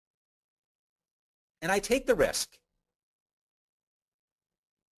 and I take the risk.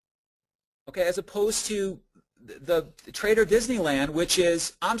 Okay, as opposed to the Trader Disneyland, which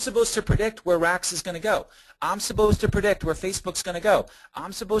is I'm supposed to predict where RAX is going to go. I'm supposed to predict where Facebook's going to go.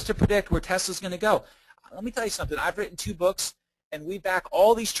 I'm supposed to predict where Tesla's going to go. Let me tell you something. I've written 2 books, and we back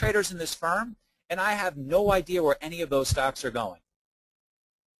all these traders in this firm, and I have no idea where any of those stocks are going.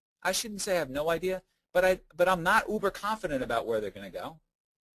 I shouldn't say I have no idea, but I'm not uber confident about where they're going to go.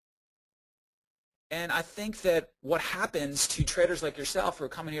 And I think that what happens to traders like yourself who are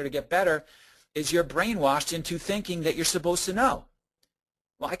coming here to get better is you're brainwashed into thinking that you're supposed to know.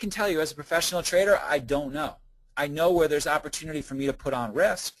 Well, I can tell you as a professional trader, I don't know. I know where there's opportunity for me to put on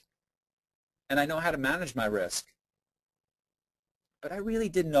risk, and I know how to manage my risk. But I really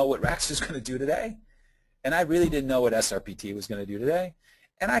didn't know what RAX was going to do today, and I really didn't know what SRPT was going to do today.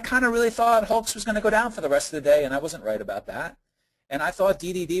 And I kind of really thought Hulks was going to go down for the rest of the day, and I wasn't right about that. And I thought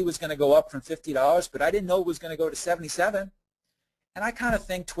DDD was going to go up from $50, but I didn't know it was going to go to 77. And I kind of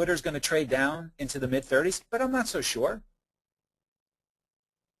think Twitter's going to trade down into the mid-30s, but I'm not so sure.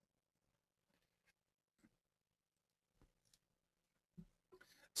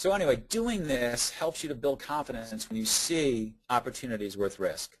 So anyway, doing this helps you to build confidence when you see opportunities worth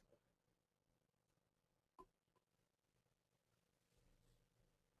risk.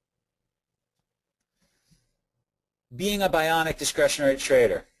 Being a bionic discretionary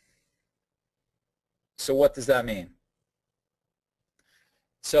trader. So what does that mean?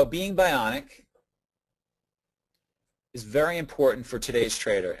 So being bionic is very important for today's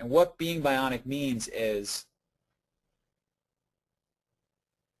trader. And what being bionic means is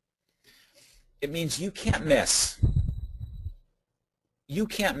it means you can't miss. You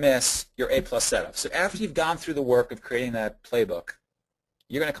can't miss your A-plus setup. So after you've gone through the work of creating that playbook,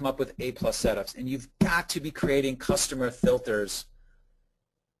 you're going to come up with A-plus setups. And you've got to be creating customer filters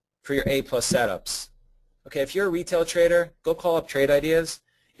for your A-plus setups. Okay, if you're a retail trader, go call up Trade Ideas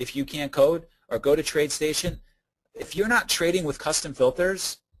if you can't code, or go to TradeStation. If you're not trading with custom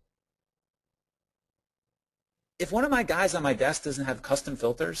filters, if one of my guys on my desk doesn't have custom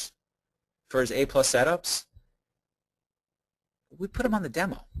filters for his A-plus setups, we put him on the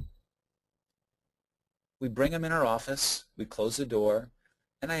demo. We bring him in our office, we close the door,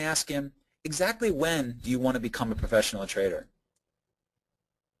 and I ask him, exactly when do you want to become a professional trader?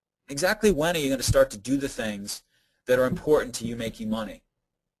 Exactly when are you going to start to do the things that are important to you making money?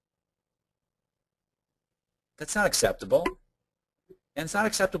 That's not acceptable, and it's not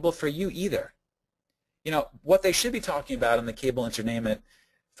acceptable for you either. You know, what they should be talking about in the cable entertainment,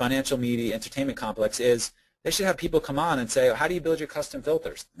 financial media, entertainment complex is they should have people come on and say, how do you build your custom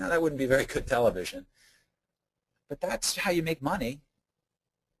filters? Now, that wouldn't be very good television, but that's how you make money.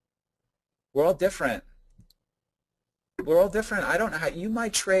 We're all different. We're all different. I don't know how you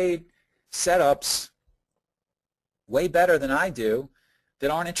might trade setups way better than I do that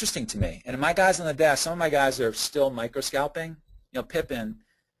aren't interesting to me. And my guys on the desk, some of my guys are still micro scalping. You know, Pippin,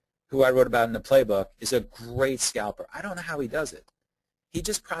 who I wrote about in the playbook, is a great scalper. I don't know how he does it. He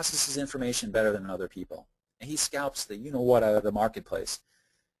just processes information better than other people. And he scalps the you-know-what out of the marketplace.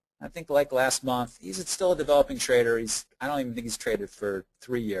 I think like last month, he's still a developing trader. I don't even think he's traded for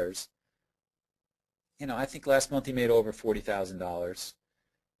 3 years. You know, I think last month he made over $40,000.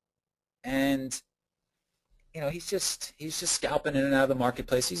 And you know, he's just scalping in and out of the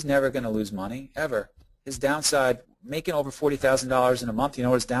marketplace. He's never going to lose money, ever. His downside, making over $40,000 in a month, you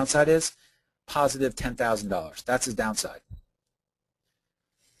know what his downside is? Positive $10,000. That's his downside.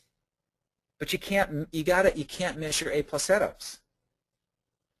 But you can't miss your A-plus setups.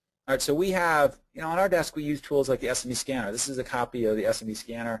 All right, so we have, you know, on our desk we use tools like the SME scanner. This is a copy of the SME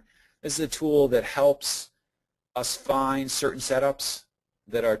scanner. This is a tool that helps us find certain setups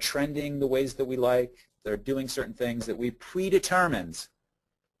that are trending the ways that we like. They're doing certain things that we predetermined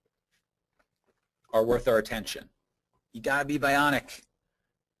are worth our attention. You got to be bionic.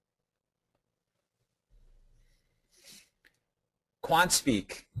 Quant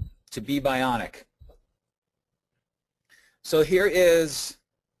speak, to be bionic. So here's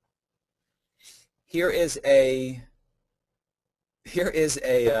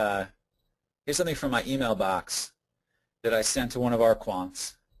something from my email box that I sent to one of our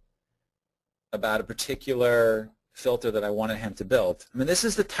quants about a particular filter that I wanted him to build. I mean, this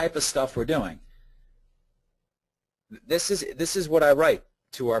is the type of stuff we're doing. This is what I write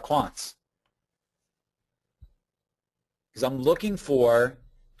to our quants. Because I'm looking for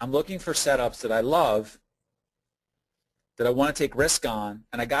setups that I love, that I want to take risk on,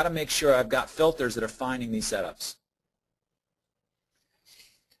 and I got to make sure I've got filters that are finding these setups.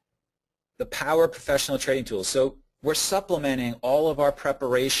 The power of professional trading tools. So we're supplementing all of our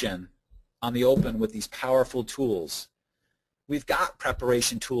preparation on the open with these powerful tools. We've got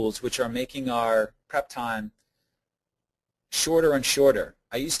preparation tools which are making our prep time shorter and shorter.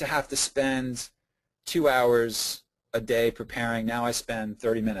 I used to have to spend 2 hours a day preparing. Now I spend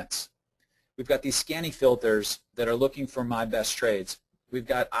 30 minutes. We've got these scanning filters that are looking for my best trades. We've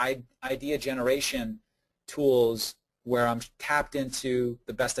got idea generation tools where I'm tapped into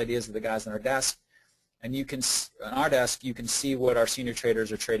the best ideas of the guys on our desk, and you can, on our desk, you can see what our senior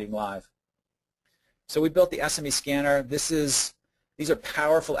traders are trading live. So we built the SME scanner. These are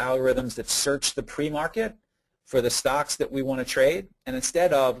powerful algorithms that search the pre-market for the stocks that we want to trade, and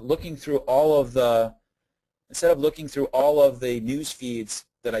instead of looking through all of the news feeds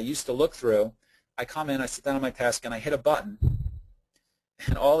that I used to look through, I come in, I sit down on my desk, and I hit a button,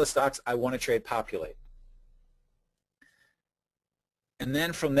 and all the stocks I want to trade populate. And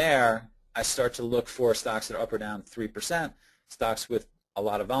then from there, I start to look for stocks that are up or down 3%, stocks with a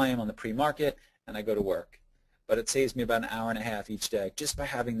lot of volume on the pre-market, and I go to work. But it saves me about an hour and a half each day just by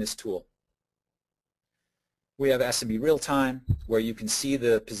having this tool. We have SME real time, where you can see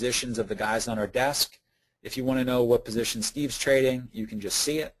the positions of the guys on our desk. If you want to know what position Steve's trading, you can just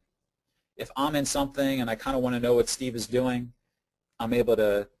see it. If I'm in something and I kind of want to know what Steve is doing, I'm able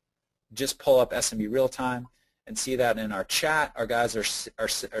to just pull up SME real time and see that in our chat. Our guys are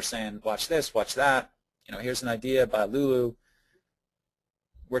saying, watch this, watch that. You know, here's an idea by Lulu.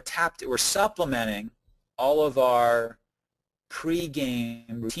 We're supplementing all of our pre-game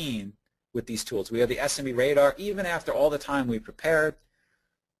routine with these tools. We have the SME radar. Even after all the time we prepared,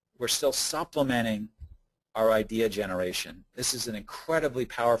 we're still supplementing our idea generation. This is an incredibly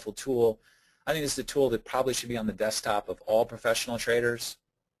powerful tool. I think this is a tool that probably should be on the desktop of all professional traders.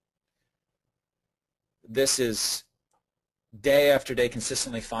 This is day after day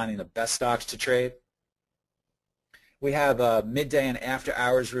consistently finding the best stocks to trade. We have a midday and after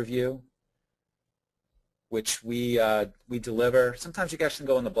hours review, which we deliver. Sometimes you guys can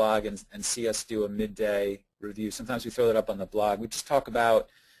go on the blog and see us do a midday review. Sometimes we throw that up on the blog. We just talk about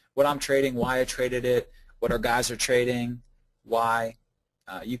what I'm trading, why I traded it, what our guys are trading, why.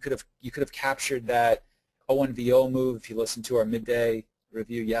 You could have captured that O&VO move if you listened to our midday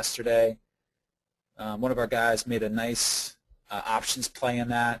review yesterday. One of our guys made a nice options play in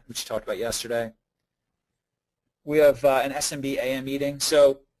that, which we talked about yesterday. We have an SMB AM meeting.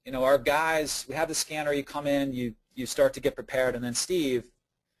 So, you know, our guys, we have the scanner. You come in, you start to get prepared, and then Steve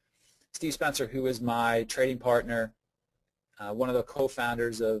Spencer, who is my trading partner, one of the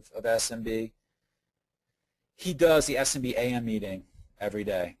co-founders of SMB, he does the SMB AM meeting every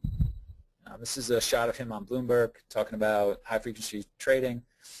day. This is a shot of him on Bloomberg talking about high-frequency trading.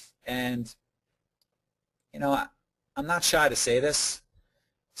 And, you know, I'm not shy to say this.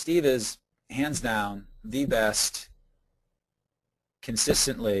 Steve is, hands down, the best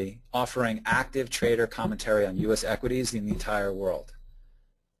consistently offering active trader commentary on U.S. equities in the entire world.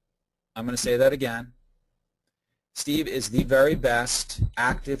 I'm going to say that again. Steve is the very best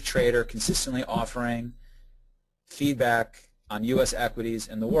active trader consistently offering feedback on U.S. equities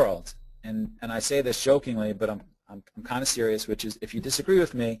in the world. And I say this jokingly, but I'm kind of serious, which is if you disagree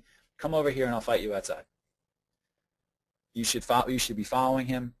with me, come over here and I'll fight you outside. You should be following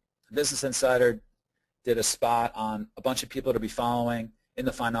him. Business Insider did a spot on a bunch of people to be following in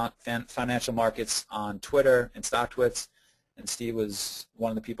the financial markets on Twitter and StockTwits, and Steve was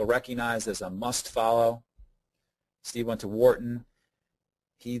one of the people recognized as a must-follow. Steve went to Wharton.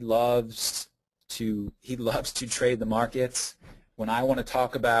 He loves to trade the markets. When I want to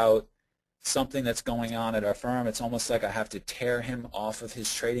talk about something that's going on at our firm, it's almost like I have to tear him off of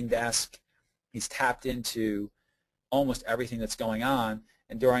his trading desk. He's tapped into almost everything that's going on.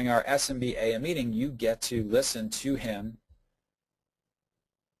 And during our SMB AM meeting, you get to listen to him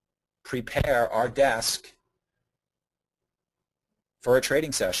prepare our desk for a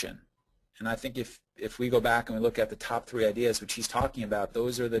trading session. And I think if we go back and we look at the top 3 ideas which he's talking about,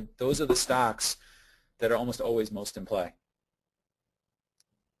 those are the stocks that are almost always most in play.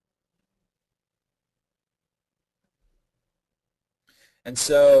 And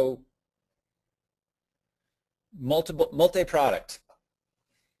so multi-product.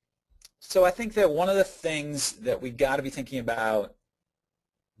 So I think that one of the things that we got to be thinking about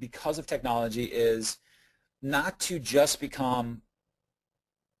because of technology is not to just become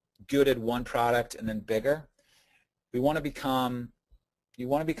good at one product and then bigger. You want to become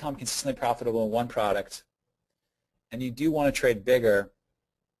consistently profitable in one product, and you do want to trade bigger,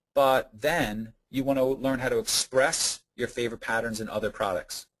 but then you want to learn how to express your favorite patterns in other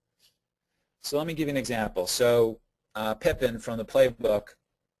products. So let me give you an example. So Pippin from the playbook,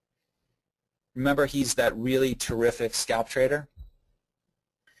 remember he's that really terrific scalp trader?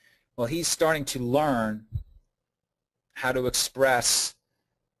 Well, he's starting to learn how to express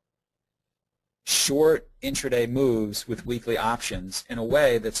short intraday moves with weekly options in a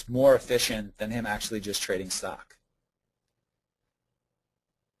way that's more efficient than him actually just trading stock.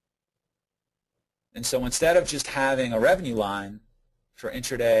 And so instead of just having a revenue line for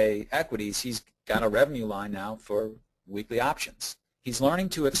intraday equities, he's got a revenue line now for weekly options. He's learning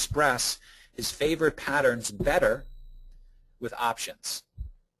to express his favorite patterns better with options.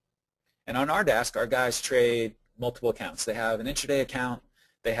 And on our desk, our guys trade multiple accounts. They have an intraday account,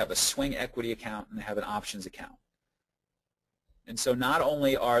 they have a swing equity account, and they have an options account. And so not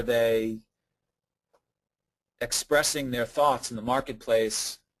only are they expressing their thoughts in the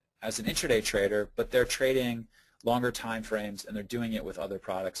marketplace as an intraday trader, but they're trading longer time frames, and they're doing it with other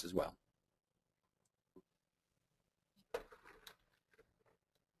products as well.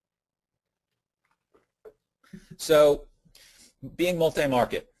 So being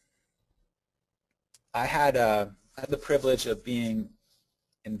multi-market, I had the privilege of being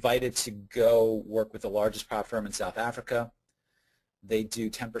invited to go work with the largest prop firm in South Africa. They do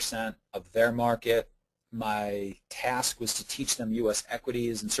 10% of their market. My task was to teach them U.S.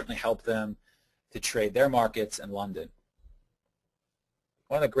 equities and certainly help them to trade their markets in London.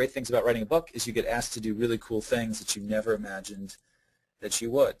 One of the great things about writing a book is you get asked to do really cool things that you never imagined that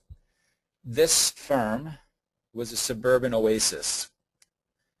you would. This firm was a suburban oasis.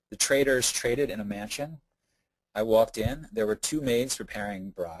 The traders traded in a mansion. I walked in. There were 2 maids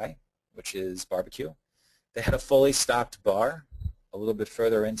preparing braai, which is barbecue. They had a fully stocked bar a little bit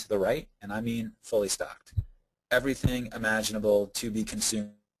further into the right, and I mean fully stocked. Everything imaginable to be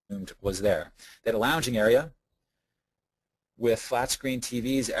consumed was there. They had a lounging area with flat screen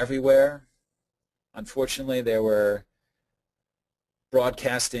TVs everywhere. Unfortunately, they were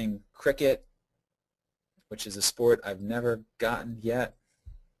broadcasting cricket, which is a sport I've never gotten yet.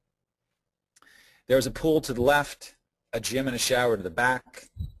 There was a pool to the left, a gym and a shower to the back.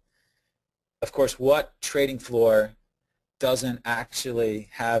 Of course, what trading floor doesn't actually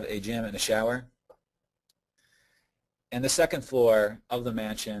have a gym and a shower? And the second floor of the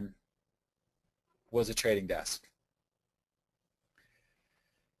mansion was a trading desk.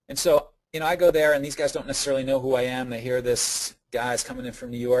 And so, I go there, and these guys don't necessarily know who I am. They hear this guy's coming in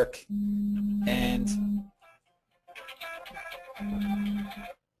from New York, and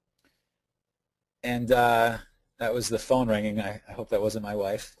that was the phone ringing. I hope that wasn't my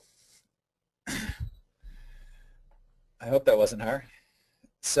wife. I hope that wasn't her.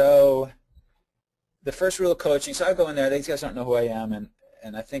 So the first rule of coaching, so I go in there, these guys don't know who I am,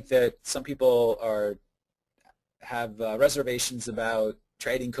 and I think that some people have reservations about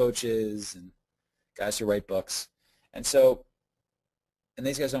trading coaches and guys who write books. And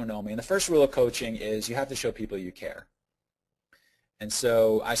these guys don't know me. And the first rule of coaching is you have to show people you care. And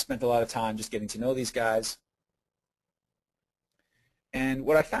so I spent a lot of time just getting to know these guys. And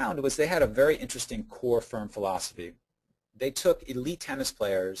what I found was they had a very interesting core firm philosophy. They took elite tennis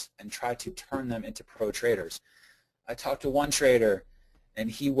players and tried to turn them into pro traders. I talked to one trader,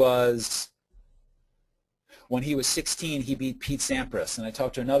 and when he was 16, he beat Pete Sampras. And I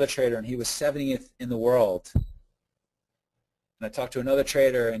talked to another trader, and he was 70th in the world. And I talked to another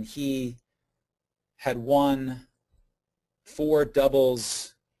trader, and he had won 4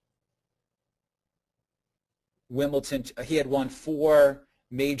 doubles Wimbledon. He had won 4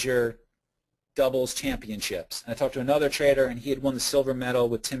 major doubles championships. And I talked to another trader, and he had won the silver medal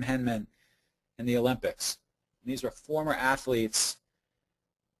with Tim Henman in the Olympics. And these were former athletes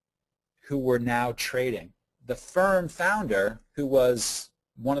who were now trading. The firm founder, who was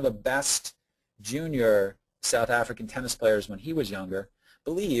one of the best junior South African tennis players when he was younger,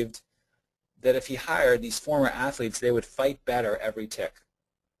 believed that if he hired these former athletes, they would fight better every tick.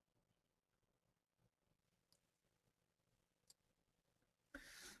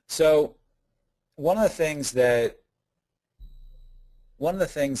 So one of the things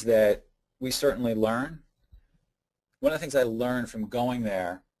that we certainly learn, one of the things I learned from going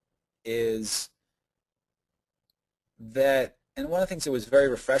there is that, and one of the things that was very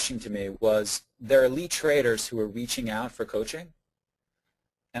refreshing to me was there are elite traders who are reaching out for coaching.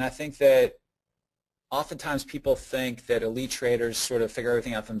 And I think that oftentimes people think that elite traders sort of figure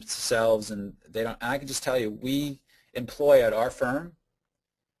everything out themselves, and they don't. And I can just tell you, we employ at our firm,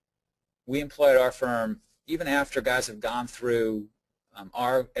 even after guys have gone through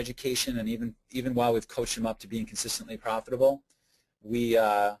our education, and even while we've coached them up to being consistently profitable, we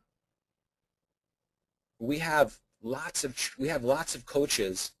have lots of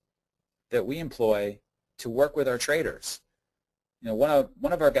coaches that we employ to work with our traders. You know,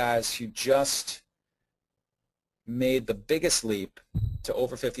 one of our guys who just made the biggest leap to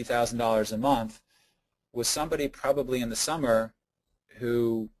over $50,000 a month was somebody probably in the summer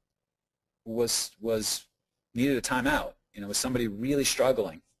who needed a timeout. You know, was somebody really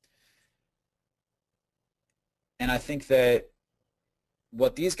struggling. And I think that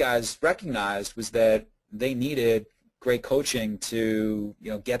what these guys recognized was that they needed great coaching to,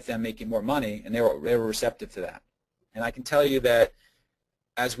 you know, get them making more money, and they were receptive to that. And I can tell you that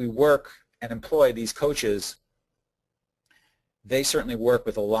as we work and employ these coaches, they certainly work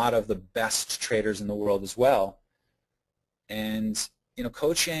with a lot of the best traders in the world as well. And, you know,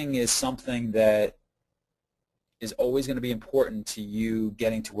 coaching is something that is always going to be important to you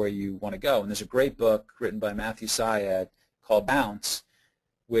getting to where you want to go. And there's a great book written by Matthew Syed called Bounce,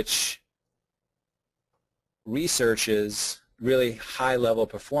 which researches really high-level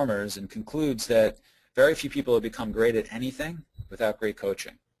performers and concludes that very few people have become great at anything without great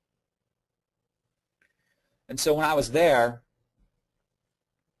coaching. And so when I was there,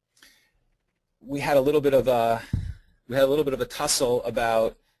 we had a little bit of a tussle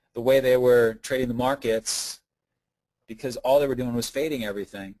about the way they were trading the markets, because all they were doing was fading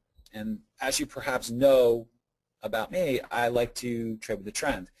everything. And as you perhaps know about me, I like to trade with the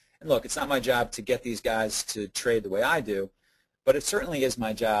trend. And look, it's not my job to get these guys to trade the way I do, but it certainly is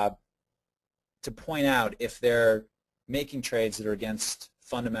my job to point out if they're making trades that are against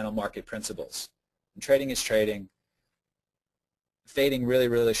fundamental market principles. And trading is trading. Fading really,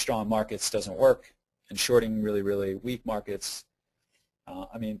 really strong markets doesn't work, and shorting really, really weak markets,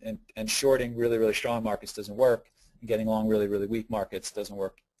 and shorting really, really strong markets doesn't work, and getting long really, really weak markets doesn't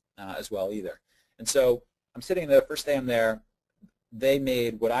work as well either. And so I'm sitting there, the first day I'm there, they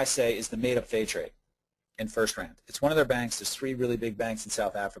made what I say is the made-up fade trade in first round. It's one of their banks. There's 3 really big banks in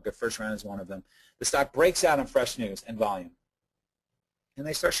South Africa. First round is one of them. The stock breaks out on fresh news and volume, and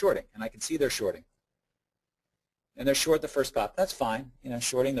they start shorting, and I can see they're shorting. And they're short the first pop. That's fine. You know,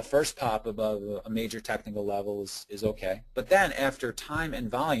 shorting the first pop above a major technical level is okay. But then after time and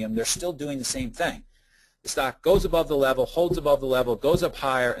volume, they're still doing the same thing. The stock goes above the level, holds above the level, goes up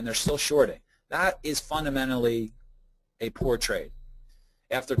higher, and they're still shorting. That is fundamentally a poor trade.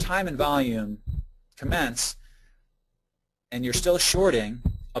 After time and volume commence, and you're still shorting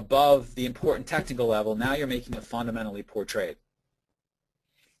above the important technical level, now you're making a fundamentally poor trade.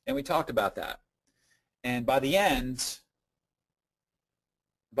 And we talked about that. And by the end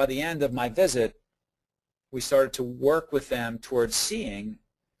of my visit, we started to work with them towards seeing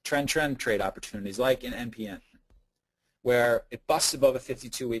trend trade opportunities, like in NPN, where it busts above a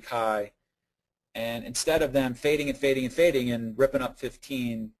 52-week high, and instead of them fading and fading and fading and ripping up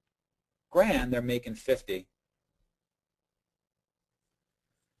 15 grand, they're making 50.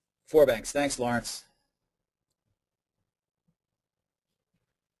 4 banks. Thanks, Lawrence.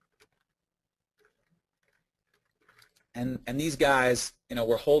 And these guys, you know,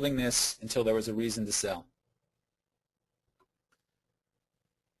 were holding this until there was a reason to sell.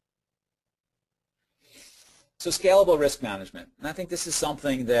 So scalable risk management. And I think this is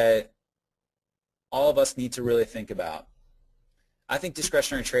something that all of us need to really think about. I think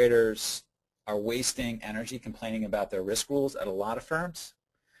discretionary traders are wasting energy complaining about their risk rules at a lot of firms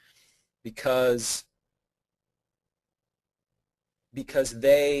because there's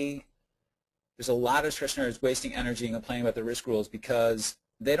a lot of discretionaries wasting energy and complaining about the risk rules because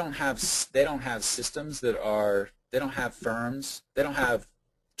they don't have systems that are, they don't have firms, they don't have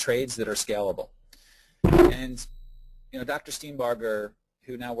trades that are scalable. And you know, Dr. Steenbarger,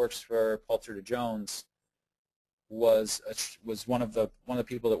 who now works for Paul Tudor Jones, was one of the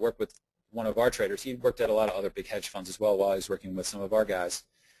people that worked with one of our traders. He worked at a lot of other big hedge funds as well while he was working with some of our guys.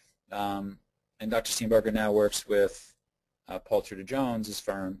 And Dr. Steenbarger now works with Paul Tudor Jones'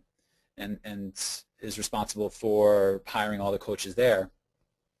 firm, and is responsible for hiring all the coaches there.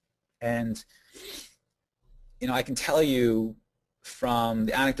 And you know, I can tell you from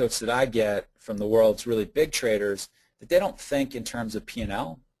the anecdotes that I get from the world's really big traders that they don't think in terms of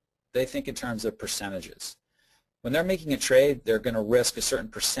P&L. They think in terms of percentages. When they're making a trade, they're going to risk a certain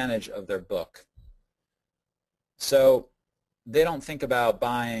percentage of their book. So they don't think about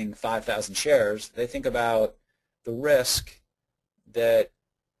buying 5,000 shares. They think about the risk that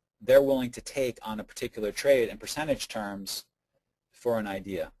they're willing to take on a particular trade in percentage terms for an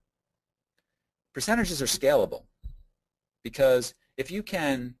idea. Percentages are scalable because if you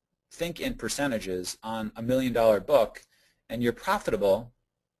can think in percentages on $1 million book and you're profitable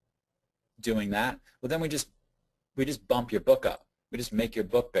doing that, well then we just bump your book up. We just make your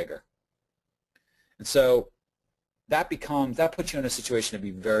book bigger. And so that puts you in a situation to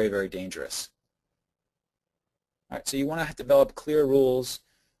be very, very dangerous. All right, so you want to develop clear rules.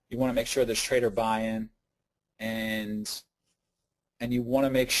 You want to make sure there's trader buy-in, and you want to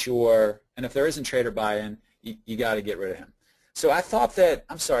make sure, and if there isn't trader buy-in, you got to get rid of him. So I thought that,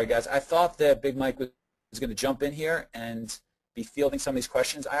 I'm sorry guys, I thought that Big Mike was going to jump in here and be fielding some of these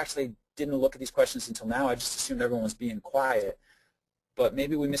questions. I actually didn't look at these questions until now. I just assumed everyone was being quiet, but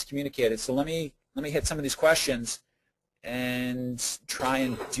maybe we miscommunicated. So let me hit some of these questions and try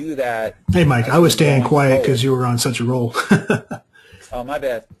and do that. Hey, Mike, I was staying quiet because you were on such a roll. Oh, my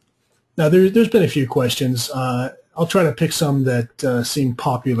bad. Now, there's been a few questions. I'll try to pick some that seem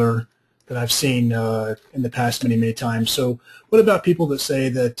popular that I've seen in the past many, many times. So what about people that say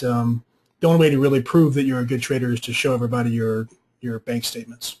that the only way to really prove that you're a good trader is to show everybody your bank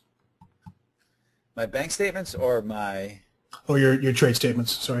statements? My bank statements or my... Oh, your trade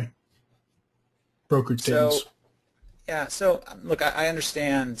statements, sorry. Brokerage statements. Yeah, so look, I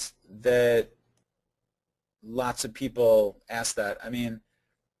understand that lots of people ask that. I mean,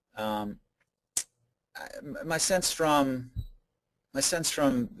 my sense from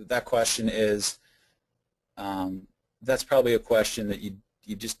that question is that's probably a question that you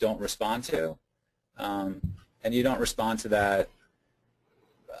just don't respond to, and you don't respond to that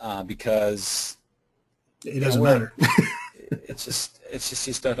because it doesn't matter. It's just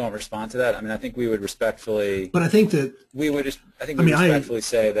you don't respond to that. I mean, I think we would respectfully. But I think that we would. I think we would respectfully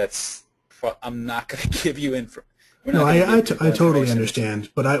say that's. I'm not going to give you info. No, I totally understand.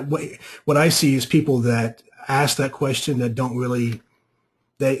 But what I see is people that ask that question that don't really.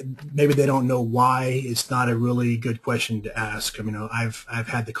 Maybe they don't know why it's not a really good question to ask. I mean, I've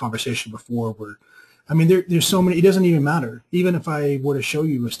had the conversation before where, I mean, there's so many. It doesn't even matter. Even if I were to show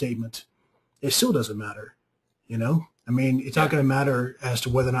you a statement, it still doesn't matter. You know. I mean, it's not going to matter as to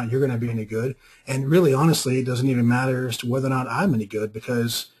whether or not you're going to be any good. And really, honestly, it doesn't even matter as to whether or not I'm any good we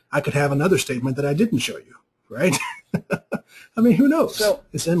could have another statement that I didn't show you, right? I mean, who knows? So,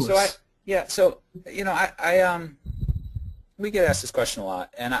 it's endless. So you know, we get asked this question a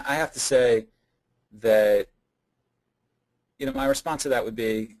lot, and I have to say that, you know, my response to that would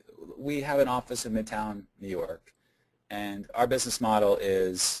be we have an office in Midtown, New York, and our business model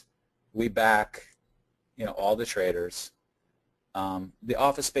is we back, you know, all the traders. The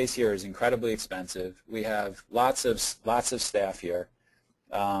office space here is incredibly expensive. We have lots of staff here.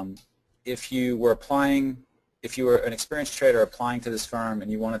 If you were an experienced trader applying to this firm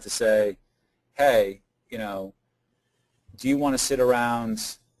and you wanted to say, hey, you know, do you want to sit around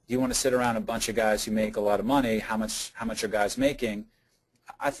a bunch of guys who make a lot of money? How much are guys making?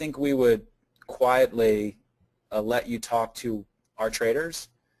 I think we would quietly let you talk to our traders,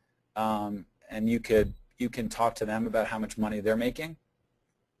 and you can talk to them about how much money they're making.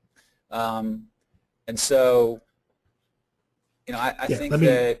 And so, you know, I think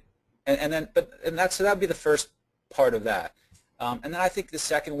that, so that would be the first part of that. And then I think the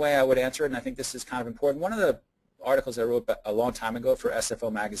second way I would answer it, and I think this is kind of important, one of the articles I wrote a long time ago for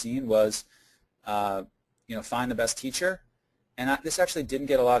SFO magazine was, you know, find the best teacher. And this actually didn't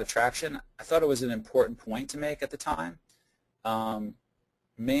get a lot of traction. I thought it was an important point to make at the time,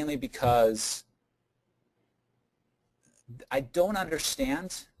 mainly because I don't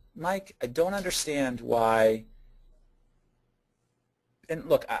understand, Mike, I don't understand why, and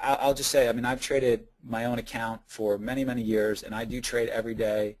look, I'll just say, I mean, I've traded my own account for many, many years, and I do trade every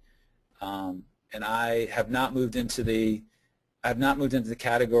day, and I have not moved into the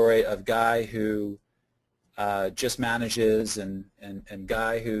category of guy who just manages and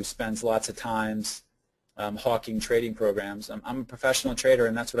guy who spends lots of times hawking trading programs. I'm a professional trader,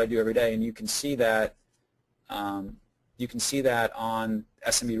 and that's what I do every day, and you can see that. You can see that on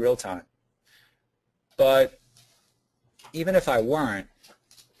SME Real Time. But even if I weren't,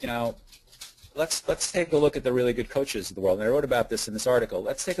 you know, let's take a look at the really good coaches of the world. And I wrote about this in this article.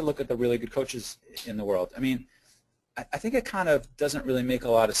 Let's take a look at the really good coaches in the world. I mean, I think it kind of doesn't really make a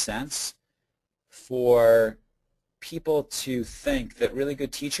lot of sense for people to think that really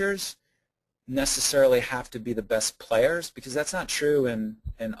good teachers necessarily have to be the best players, because that's not true in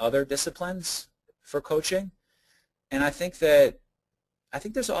other disciplines for coaching. And I think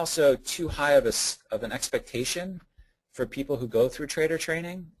there's also too high of an expectation for people who go through trader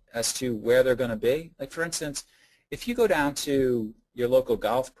training as to where they're going to be. Like, for instance, if you go down to your local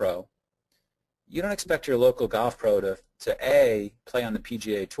golf pro, you don't expect your local golf pro to A, play on the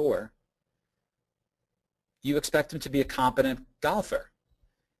PGA Tour. You expect him to be a competent golfer.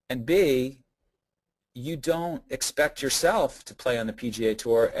 And B, you don't expect yourself to play on the PGA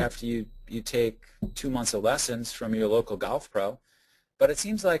Tour after you take 2 months of lessons from your local golf pro. But it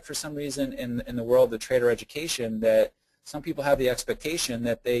seems like for some reason in the world of trader education that some people have the expectation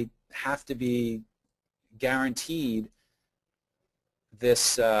that they have to be guaranteed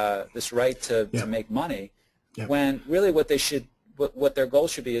this right to make money, when really what their goal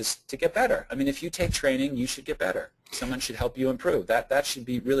should be is to get better. I mean, if you take training, you should get better. Someone should help you improve. That should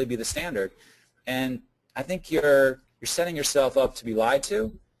really be the standard. And I think you're setting yourself up to be lied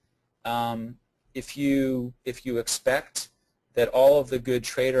to if you expect that all of the good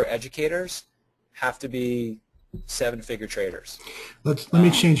trader educators have to be seven-figure traders. Let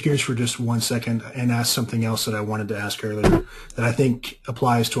me change gears for just 1 second and ask something else that I wanted to ask earlier that I think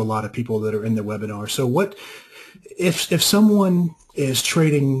applies to a lot of people that are in the webinar. So what if someone is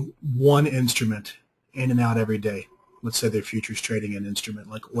trading one instrument in and out every day? Let's say they're futures trading an instrument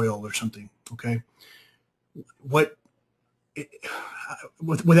like oil or something, okay?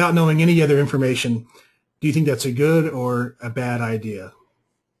 Without knowing any other information, do you think that's a good or a bad idea?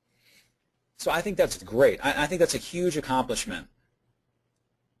 So I think that's great. I think that's a huge accomplishment.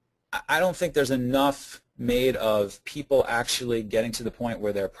 I don't think there's enough made of people actually getting to the point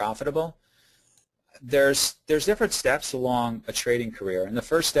where they're profitable. There's different steps along a trading career, and the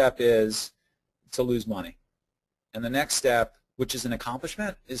first step is to lose money. And the next step, which is an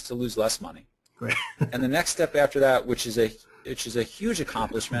accomplishment, is to lose less money. Right. And the next step after that, which is a huge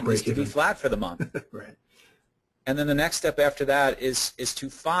accomplishment, is to be flat for the month. Right. And then the next step after that is to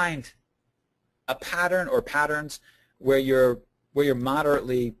find a pattern or patterns where you're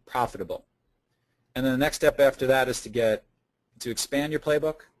moderately profitable. And then the next step after that is to expand your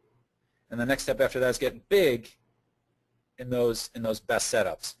playbook. And the next step after that is get big in those best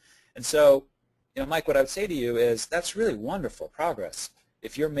setups. And so, Mike, what I would say to you is that's really wonderful progress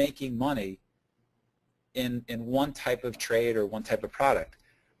if you're making money in one type of trade or one type of product.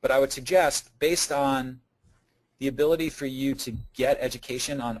 But I would suggest, based on the ability for you to get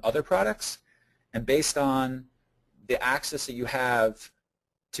education on other products, and based on the access that you have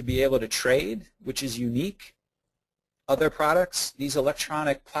to be able to trade, which is unique, other products, these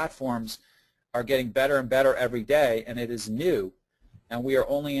electronic platforms are getting better and better every day, and it is new. And we are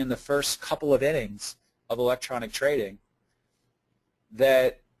only in the first couple of innings of electronic trading.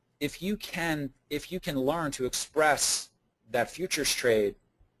 That if you can learn to express that futures trade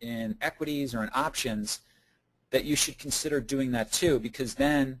in equities or in options, that you should consider doing that too, because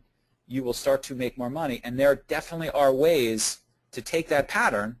then you will start to make more money. And there definitely are ways to take that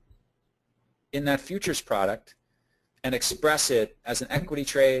pattern in that futures product and express it as an equity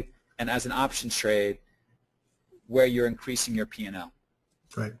trade and as an options trade where you're increasing your P&L.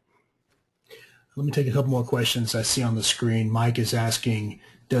 Right. Let me take a couple more questions I see on the screen. Mike is asking,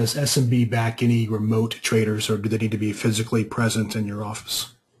 does SMB back any remote traders, or do they need to be physically present in your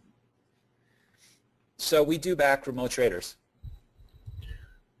office? So we do back remote traders.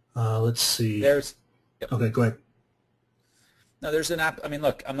 Let's see. Yep. Okay, go ahead. No, there's an app. I mean,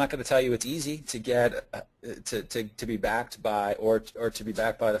 look, I'm not going to tell you it's easy to get to be backed by or to be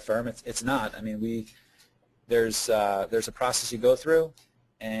backed by the firm. It's not. I mean, there's a process you go through,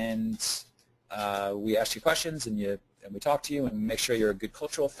 and we ask you questions, and we talk to you, and make sure you're a good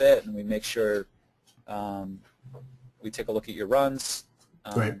cultural fit, and we make sure we take a look at your runs,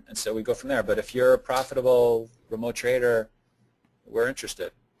 Right. And so we go from there. But if you're a profitable remote trader, we're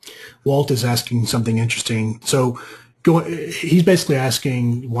interested. Walt is asking something interesting. So he's basically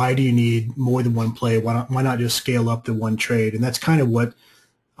asking, why do you need more than one play? Why not just scale up to one trade? And that's kind of what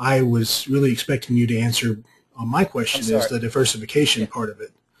I was really expecting you to answer on my question, is the diversification part of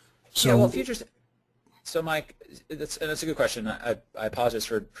it. So, well, futures. So, Mike, that's a good question. I apologize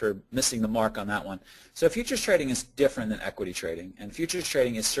for missing the mark on that one. So futures trading is different than equity trading, and futures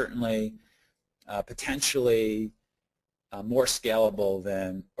trading is certainly potentially more scalable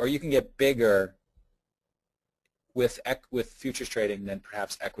than, or you can get bigger with futures trading than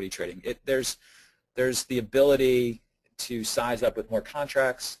perhaps equity trading. There's the ability to size up with more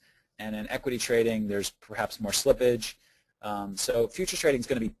contracts, and in equity trading there's perhaps more slippage. So futures trading is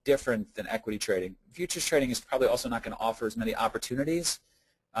going to be different than equity trading. Futures trading is probably also not going to offer as many opportunities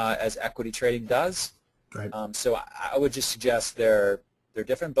as equity trading does. Right. So I would just suggest they're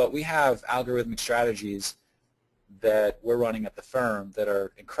different, but we have algorithmic strategies that we're running at the firm that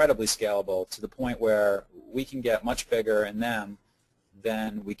are incredibly scalable to the point where we can get much bigger in them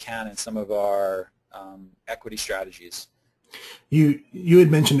than we can in some of our equity strategies. You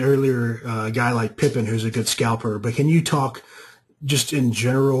had mentioned earlier a guy like Pippin who's a good scalper, but can you talk just in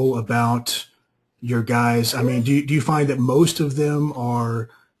general about your guys? I mean, do you find that most of them are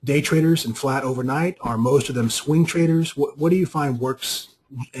day traders and flat overnight? Are most of them swing traders? What do you find works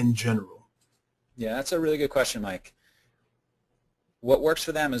in general? Yeah, that's a really good question, Mike. What works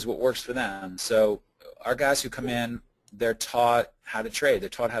for them is what works for them. So our guys who come in, they're taught how to trade. They're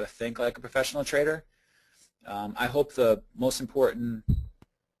taught how to think like a professional trader. I hope the most important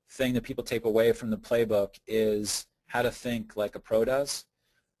thing that people take away from the playbook is how to think like a pro does.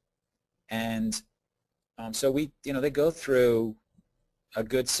 And so they go through a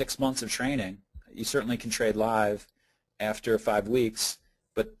good 6 months of training. You certainly can trade live after 5 weeks,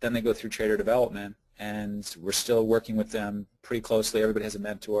 but then they go through trader development, and we're still working with them pretty closely. Everybody has a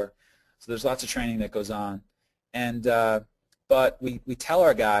mentor. So there's lots of training that goes on. And but we tell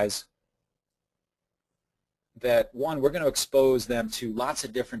our guys that, one, we're going to expose them to lots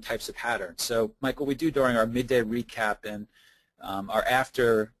of different types of patterns. So, Mike, what we do during our midday recap and our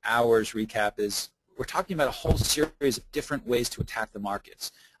after hours recap is we're talking about a whole series of different ways to attack the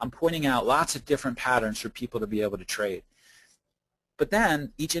markets. I'm pointing out lots of different patterns for people to be able to trade. But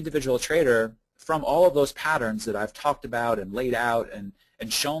then each individual trader, from all of those patterns that I've talked about and laid out and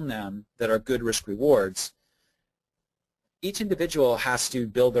shown them that are good risk rewards, each individual has to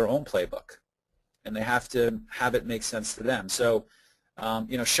build their own playbook, and they have to have it make sense to them. So,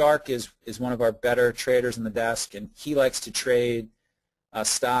 Shark is one of our better traders in the desk, and he likes to trade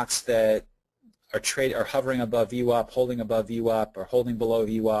stocks that are hovering above VWAP, holding above VWAP, or holding below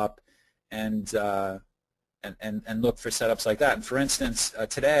VWAP, and look for setups like that. And for instance,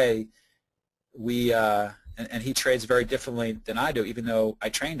 today and he trades very differently than I do, even though I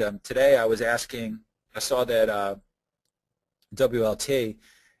trained him. Today I saw that WLT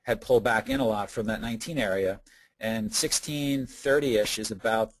had pulled back in a lot from that 19 area, and 1630-ish is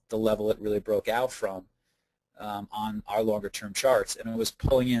about the level it really broke out from on our longer-term charts, and it was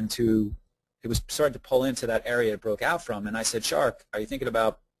starting to pull into that area it broke out from. And I said, Shark, are you thinking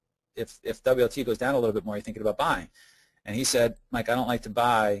about, if WLT goes down a little bit more, are you thinking about buying? And he said, Mike, I don't like to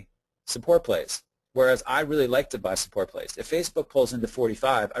buy support plays, whereas I really like to buy support plays. If Facebook pulls into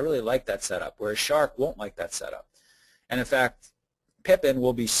 45, I really like that setup, whereas Shark won't like that setup. And in fact, Pippin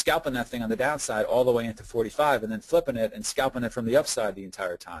will be scalping that thing on the downside all the way into 45, and then flipping it and scalping it from the upside the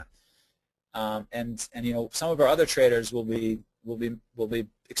entire time. And some of our other traders will be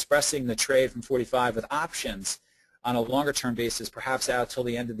expressing the trade from 45 with options on a longer term basis, perhaps out till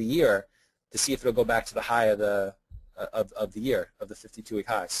the end of the year, to see if it'll go back to the high of the year, of the 52-week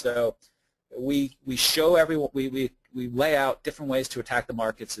high. So we show everyone, we lay out different ways to attack the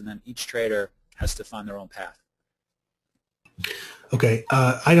markets, and then each trader has to find their own path. Okay,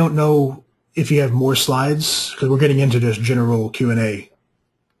 I don't know if you have more slides, because we're getting into this general Q&A,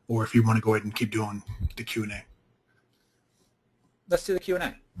 or if you want to go ahead and keep doing the Q&A. Let's do the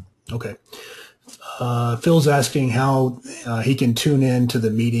Q&A. Okay. Phil's asking how he can tune in to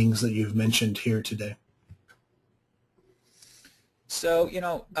the meetings that you've mentioned here today. So,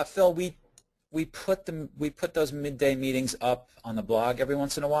 Phil, we put those midday meetings up on the blog every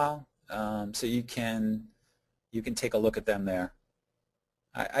once in a while, so you can take a look at them there.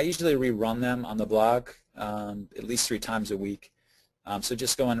 I usually rerun them on the blog at least 3 times a week. So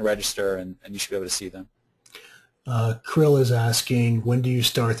just go and register, and you should be able to see them. Krill is asking, when do you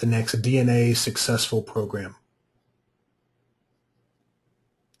start the next DNA Successful program?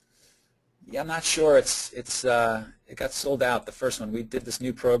 Yeah, I'm not sure. It got sold out, the first one. We did this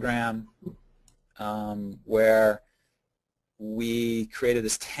new program where we created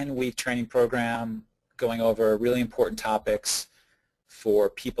this 10-week training program going over really important topics for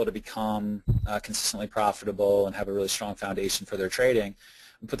people to become consistently profitable and have a really strong foundation for their trading.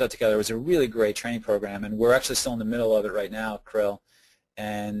 We put that together. It was a really great training program, and we're actually still in the middle of it right now, Krill.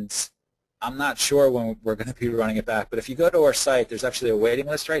 And I'm not sure when we're going to be running it back, but if you go to our site, there's actually a waiting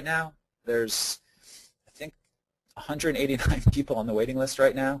list right now. There's, I think, 189 people on the waiting list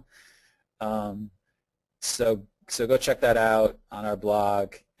right now. So go check that out on our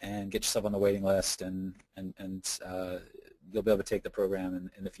blog and get yourself on the waiting list, and you'll be able to take the program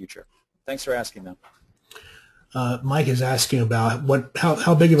in the future. Thanks for asking, though. Mike is asking about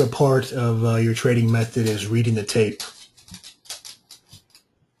how big of a part of your trading method is reading the tape.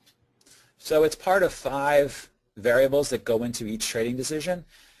 So it's part of 5 variables that go into each trading decision.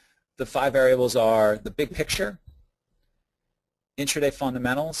 The 5 variables are the big picture, intraday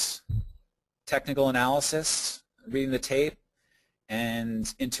fundamentals, technical analysis, reading the tape,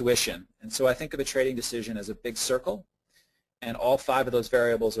 and intuition. And so I think of a trading decision as a big circle, and all 5 of those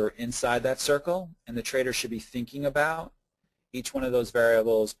variables are inside that circle, and the trader should be thinking about each one of those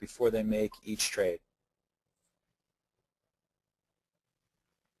variables before they make each trade.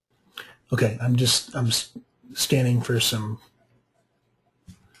 Okay, I'm scanning for some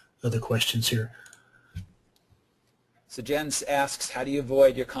other questions here. So Jens asks, how do you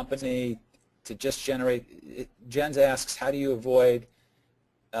avoid your company to just generate, Jens asks, how do you avoid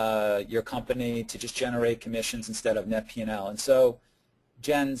your company to just generate commissions instead of net P&L? And so,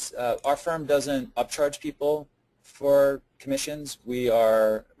 Jens, our firm doesn't upcharge people for commissions.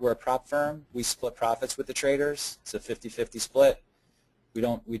 We're a prop firm. We split profits with the traders. It's a 50-50 split.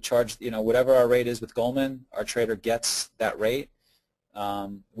 We charge, whatever our rate is with Goldman, our trader gets that rate.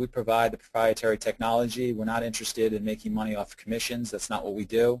 We provide the proprietary technology. We're not interested in making money off commissions. That's not what we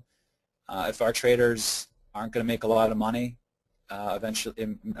do. If our traders aren't going to make a lot of money,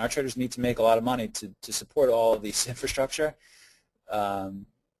 eventually, our traders need to make a lot of money to support all of these infrastructure.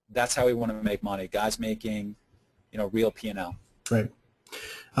 That's how we want to make money. Guys making, real P&L. Right.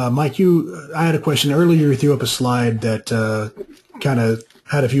 Mike, I had a question earlier. You threw up a slide that kind of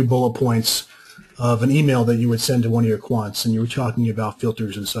had a few bullet points of an email that you would send to one of your quants, and you were talking about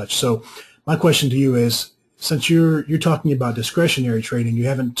filters and such. So my question to you is, since you're talking about discretionary trading, you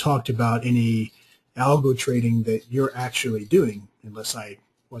haven't talked about any algo trading that you're actually doing, unless I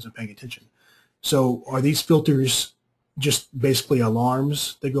wasn't paying attention. So are these filters just basically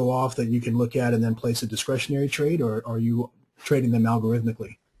alarms that go off that you can look at and then place a discretionary trade, or are you trading them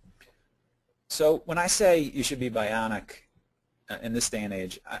algorithmically? So when I say you should be bionic in this day and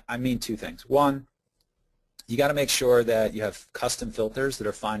age, I mean 2 things. One, you got to make sure that you have custom filters that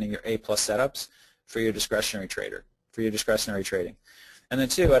are finding your A+ setups for your discretionary trader, for your discretionary trading. And then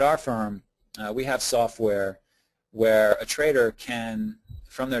 2, at our firm, we have software where a trader can,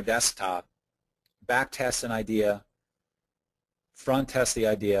 from their desktop, back test an idea, front test the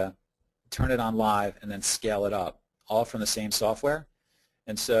idea, turn it on live, and then scale it up, all from the same software.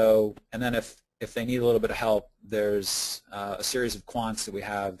 And so, and then if they need a little bit of help, there's a series of quants that we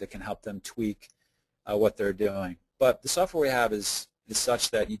have that can help them tweak what they're doing. But the software we have is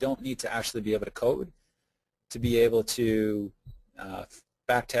such that you don't need to actually be able to code to be able to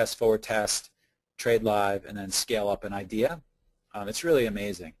back test, forward test, trade live, and then scale up an idea. It's really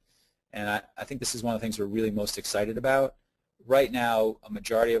amazing. And I think this is one of the things we're really most excited about. Right now, a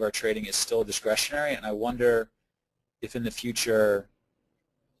majority of our trading is still discretionary, and I wonder if in the future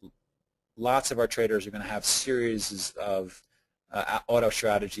lots of our traders are going to have series of auto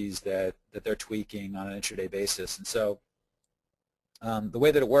strategies that they're tweaking on an intraday basis. And so the way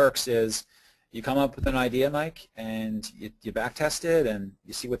that it works is you come up with an idea, Mike, and you back test it, and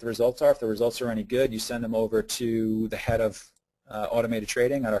you see what the results are. If the results are any good, you send them over to the head of automated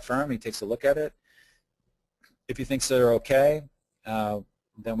trading at our firm. He takes a look at it. If he thinks they're okay,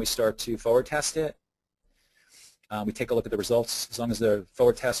 then we start to forward test it. We take a look at the results. As long as the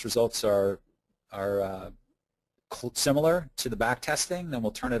forward test results are similar to the back testing, then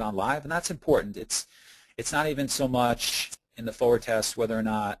we'll turn it on live, and that's important. It's not even so much in the forward test whether or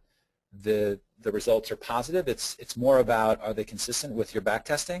not the results are positive. It's more about, are they consistent with your back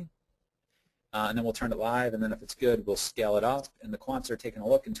testing? And then we'll turn it live, and then if it's good, we'll scale it up. And the quants are taking a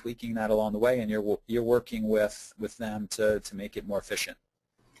look and tweaking that along the way, and you're working with them to make it more efficient.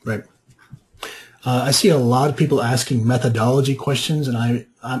 Right. I see a lot of people asking methodology questions, and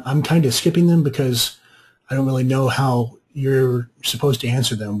I'm kind of skipping them because I don't really know how you're supposed to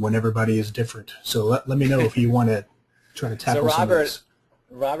answer them when everybody is different. So let me know if you want to try to tackle some of this.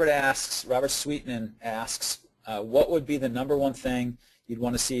 Robert Sweetman asks, what would be the #1 thing you'd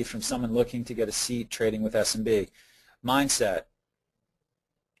want to see from someone looking to get a seat trading with S&B? Mindset.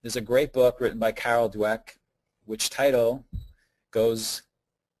 There's a great book written by Carol Dweck, which title goes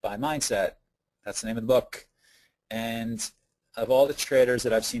by Mindset. That's the name of the book. And of all the traders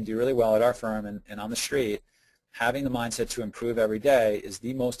that I've seen do really well at our firm and on the street, having the mindset to improve every day is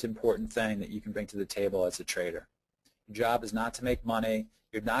the most important thing that you can bring to the table as a trader. Your job is not to make money.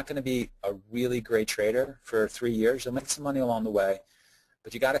 You're not going to be a really great trader for 3 years. You'll make some money along the way,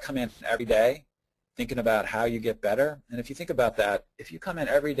 but you got to come in every day thinking about how you get better. And if you think about that, if you come in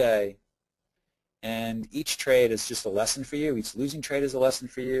every day and each trade is just a lesson for you, each losing trade is a lesson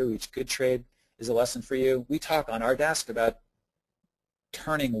for you, each good trade is a lesson for you. We talk on our desk about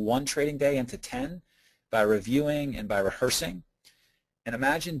turning one trading day into 10 by reviewing and by rehearsing. And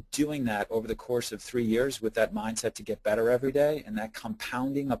imagine doing that over the course of 3 years with that mindset to get better every day and that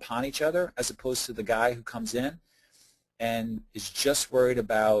compounding upon each other, as opposed to the guy who comes in and is just worried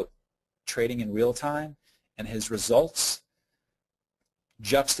about trading in real time and his results.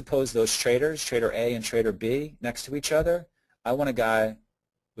 Juxtapose those traders, trader A and trader B, next to each other. I want a guy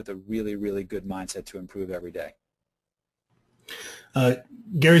with a really, really good mindset to improve every day. Uh,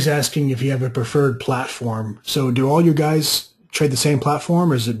 Gary's asking if you have a preferred platform. So do all your guys trade the same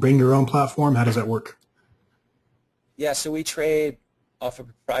platform, or is it bring your own platform? How does that work? Yeah, so we trade off a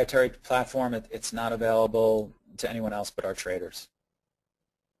proprietary platform. It's not available to anyone else but our traders.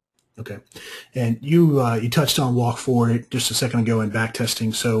 Okay. And you touched on walk forward just a second ago in back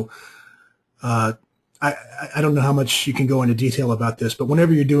testing. So uh, I, I don't know how much you can go into detail about this, but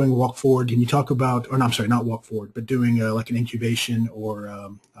whenever you're doing walk forward, can you talk about, or no, I'm sorry, not walk forward, but doing like an incubation or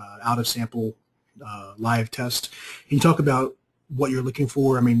out of sample live test, can you talk about what you're looking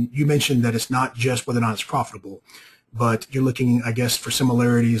for? I mean, you mentioned that it's not just whether or not it's profitable, but you're looking, I guess, for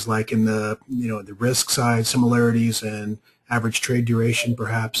similarities like in the, the risk side, similarities and average trade duration,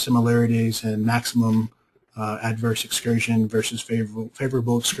 perhaps similarities and maximum adverse excursion versus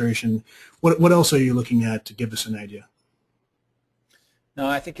favorable excursion. What else are you looking at to give us an idea? No,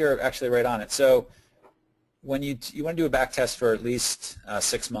 I think you're actually right on it. So when you want to do a back test for at least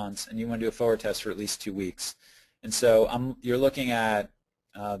 6 months, and you want to do a forward test for at least 2 weeks. And so you're looking at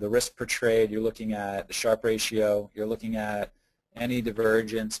the risk per trade, you're looking at the Sharpe ratio, you're looking at any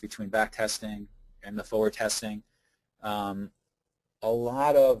divergence between back testing and the forward testing. A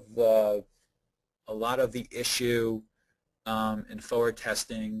lot of the issue in forward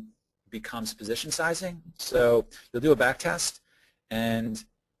testing becomes position sizing. So you'll do a back test, and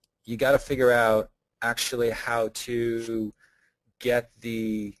you got to figure out actually how to get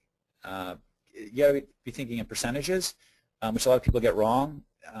the you got to be thinking in percentages, which a lot of people get wrong,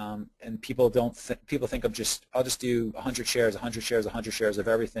 and people think of I'll just do 100 shares, 100 shares, 100 shares of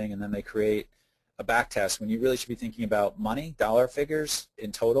everything, and then they create a back test when you really should be thinking about money, dollar figures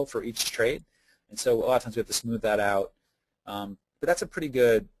in total for each trade. And so a lot of times we have to smooth that out. But that's a pretty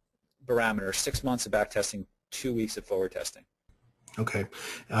good barometer: 6 months of back testing, 2 weeks of forward testing. Okay.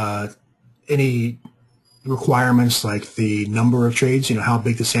 Any requirements like the number of trades, how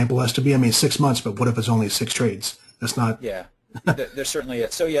big the sample has to be? I mean, 6 months, but what if it's only 6 trades? That's not... Yeah, there's certainly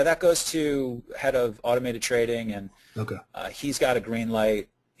it. So yeah, that goes to head of automated trading, and okay. He's got a green light.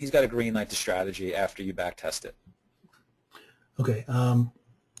 He's got a green light to strategy after you back test it. Okay.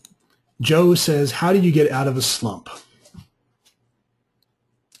 Joe says, how do you get out of a slump?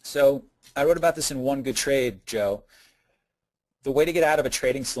 So I wrote about this in One Good Trade, Joe. The way to get out of a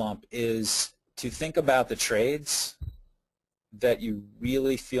trading slump is to think about the trades that you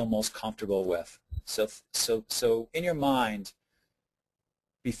really feel most comfortable with. So in your mind,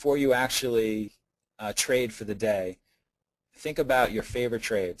 before you actually trade for the day, think about your favorite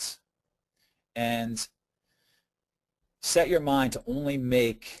trades and set your mind to only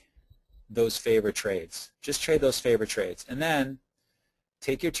make those favorite trades. Just trade those favorite trades. And then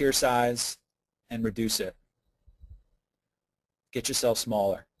take your tier size and reduce it. Get yourself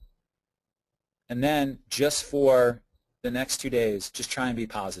smaller. And then just for the next 2 days, just try and be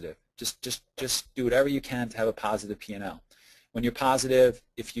positive. Just do whatever you can to have a positive P&L. When you're positive,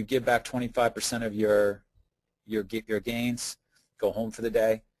 if you give back 25% of your gains, go home for the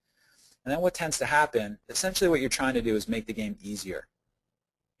day. And then what tends to happen, essentially what you're trying to do is make the game easier.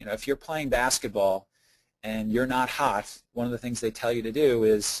 If you're playing basketball and you're not hot, one of the things they tell you to do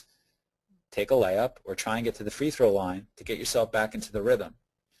is take a layup or try and get to the free throw line to get yourself back into the rhythm.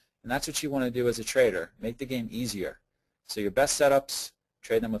 And that's what you want to do as a trader, make the game easier. So your best setups,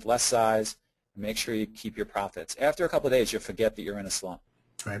 trade them with less size, and make sure you keep your profits. After a couple of days, you'll forget that you're in a slump.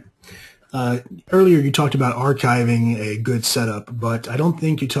 Right. Earlier you talked about archiving a good setup, but I don't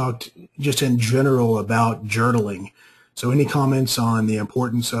think you talked just in general about journaling. So any comments on the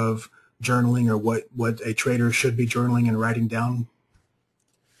importance of journaling, or what a trader should be journaling and writing down?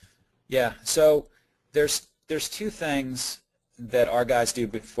 Yeah, so there's 2 things that our guys do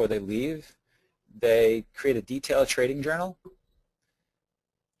before they leave. They create a detailed trading journal.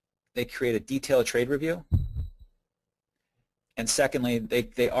 They create a detailed trade review. And secondly,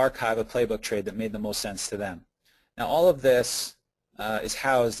 they archive a playbook trade that made the most sense to them. Now, all of this is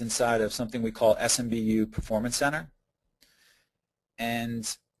housed inside of something we call SMBU Performance Center.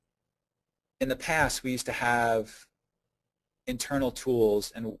 And in the past, we used to have internal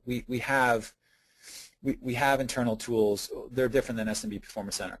tools, and we have internal tools. They're different than SMB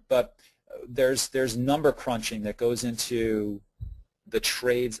Performance Center, but there's number crunching that goes into the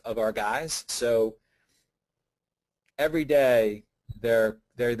trades of our guys. So every day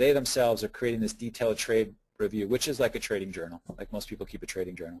they themselves are creating this detailed trade review, which is like a trading journal, like most people keep a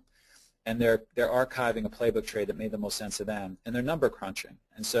trading journal. And they're archiving a playbook trade that made the most sense to them, and they're number crunching.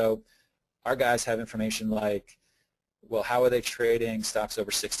 And so our guys have information like, well, how are they trading stocks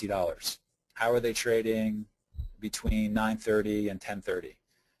over $60? How are they trading between 9:30 and 10:30?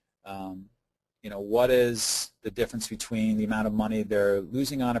 What is the difference between the amount of money they're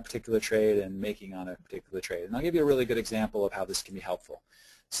losing on a particular trade and making on a particular trade? And I'll give you a really good example of how this can be helpful.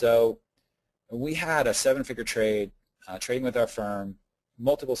 So we had a seven-figure trade trading with our firm,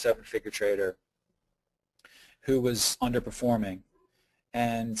 multiple seven-figure trader who was underperforming,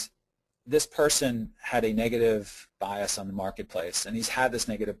 and this person had a negative bias on the marketplace, and he's had this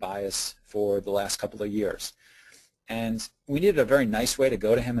negative bias for the last couple of years. And we needed a very nice way to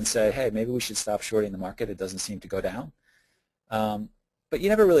go to him and say, hey, maybe we should stop shorting the market. It doesn't seem to go down. But you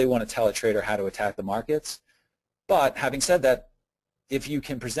never really want to tell a trader how to attack the markets. But having said that, if you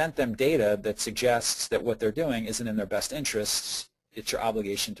can present them data that suggests that what they're doing isn't in their best interests, it's your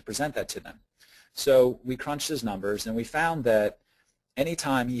obligation to present that to them. So we crunched his numbers, and we found that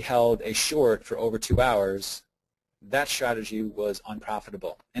anytime he held a short for over 2 hours, that strategy was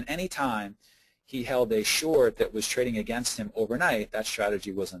unprofitable. And anytime he held a short that was trading against him overnight, that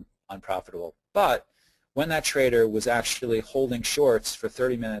strategy was unprofitable. But when that trader was actually holding shorts for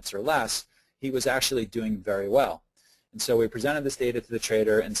 30 minutes or less, he was actually doing very well. And so we presented this data to the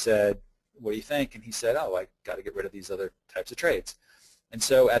trader and said, what do you think? And he said, oh, I got to get rid of these other types of trades. And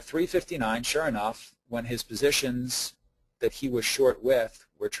so at 3:59, sure enough, when his positions that he was short with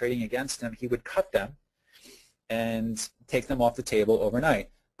were trading against him, he would cut them and take them off the table overnight.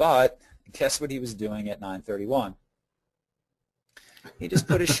 But guess what he was doing at 9:31? He just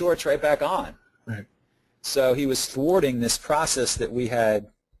put his shorts right back on. Right. So he was thwarting this process that we had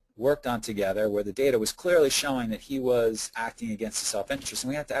worked on together, where the data was clearly showing that he was acting against his self-interest, and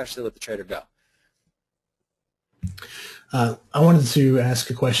we had to actually let the trader go. I wanted to ask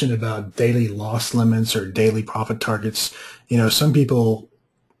a question about daily loss limits or daily profit targets. Some people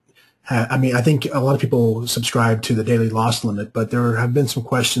I think a lot of people subscribe to the daily loss limit, but there have been some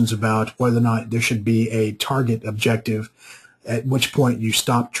questions about whether or not there should be a target objective, at which point you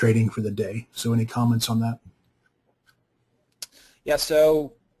stop trading for the day. So any comments on that? Yeah,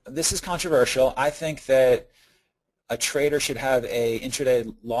 so this is controversial. I think that a trader should have a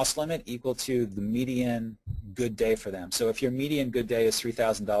intraday loss limit equal to the median good day for them. So if your median good day is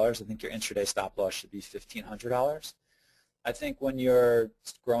 $3,000, I think your intraday stop loss should be $1,500. I think when you're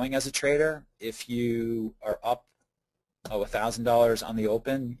growing as a trader, if you are up $1,000 on the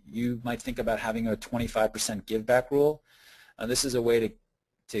open, you might think about having a 25% give back rule. This is a way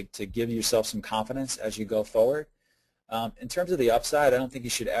to give yourself some confidence as you go forward. In terms of the upside, I don't think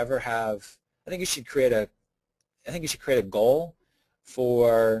you should ever have. I think you should create a goal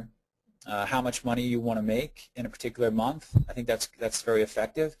for how much money you want to make in a particular month. I think that's very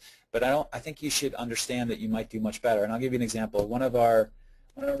effective. But I think you should understand that you might do much better. And I'll give you an example. One of our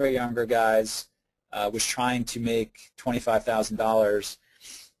younger guys was trying to make $25,000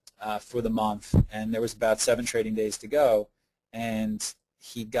 for the month, and there was about 7 trading days to go, and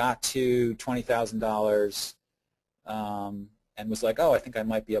he got to $20,000 and was like, oh, I think I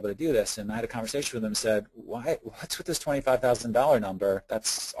might be able to do this. And I had a conversation with him and said, what's with this $25,000 number?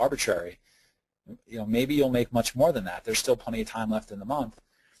 That's arbitrary. Maybe you'll make much more than that. There's still plenty of time left in the month.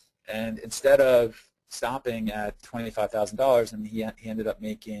 And instead of stopping at $25,000, and he ended up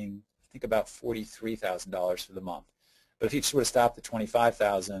making, I think, about $43,000 for the month. But if he just would have stopped at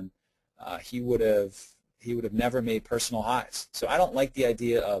 $25,000, he would have never made personal highs. So I don't like the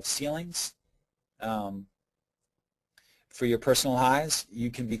idea of ceilings. For your personal highs,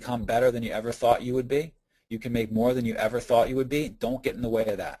 you can become better than you ever thought you would be. You can make more than you ever thought you would be. Don't get in the way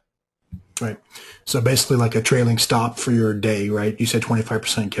of that. Right. So basically like a trailing stop for your day, right? You said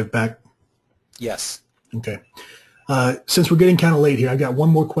 25% give back? Yes. Okay. Since we're getting kind of late here, I got one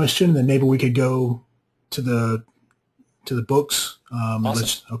more question, and then maybe we could go to the books.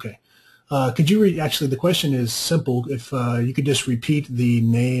 Awesome. Okay. Could you read? Actually, the question is simple. If you could just repeat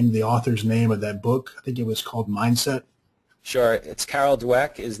the author's name of that book. I think it was called Mindset. Sure. It's Carol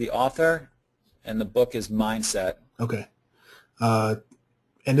Dweck is the author, and the book is Mindset. Okay.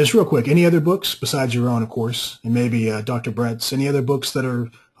 And just real quick, any other books besides your own, of course, and maybe Dr. Brett's, any other books that are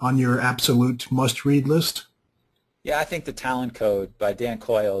on your absolute must-read list? Yeah, I think The Talent Code by Dan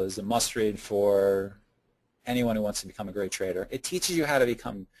Coyle is a must-read for anyone who wants to become a great trader. It teaches you how to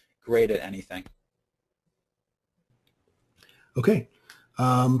become great at anything. Okay.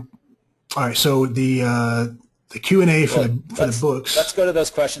 All right. So the Q&A for the books. Let's go to those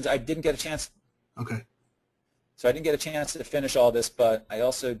questions. I didn't get a chance. Okay. So I didn't get a chance to finish all this, but I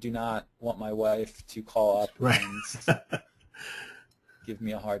also do not want my wife to call up Right. and give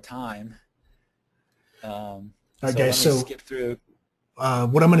me a hard time. All right, So guys. let me So skip through.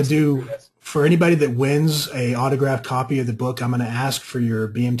 what I'm going to Skip through do this. for anybody that wins a autographed copy of the book, I'm going to ask for your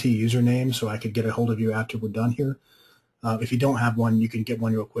BMT username so I could get a hold of you after we're done here. If you don't have one, you can get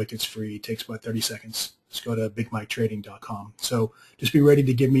one real quick. It's free. It takes about 30 seconds. Just go to bigmiketrading.com. So just be ready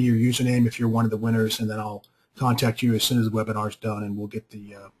to give me your username if you're one of the winners, and then I'll contact you as soon as the webinar's done, and we'll get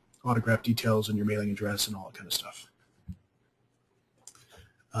the autograph details and your mailing address and all that kind of stuff.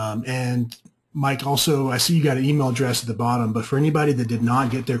 And Mike, also, I see you got an email address at the bottom, but for anybody that did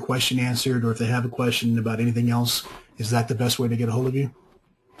not get their question answered, or if they have a question about anything else, is that the best way to get a hold of you?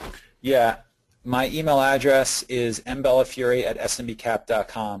 Yeah. My email address is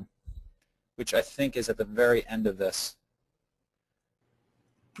mbellafiore@smbcap.com, which I think is at the very end of this.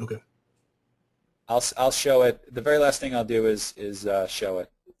 Okay. I'll show it. The very last thing I'll do is show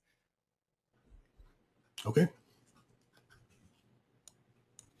it. Okay.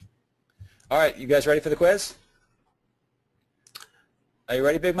 All right, you guys ready for the quiz? Are you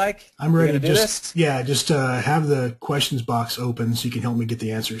ready, Big Mike? I'm ready. You're gonna do this? Yeah, just have the questions box open so you can help me get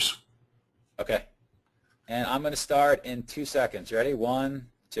the answers. Okay. And I'm going to start in 2 seconds. Ready? 1,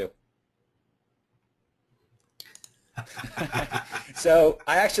 2. So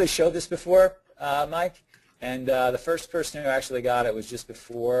I actually showed this before, Mike, and the first person who actually got it was just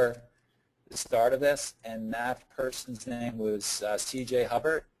before the start of this, and that person's name was CJ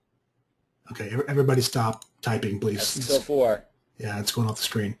Hubbard. Okay, everybody stop typing, please. That's still 4. Yeah, it's going off the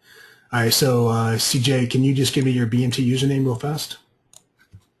screen. All right, so CJ, can you just give me your BMT username real fast?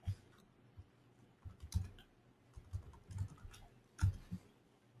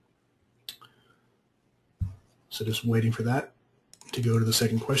 So just waiting for that to go to the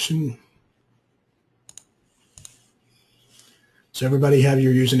second question. So everybody have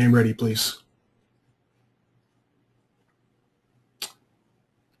your username ready, please.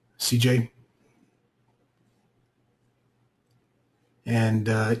 CJ? And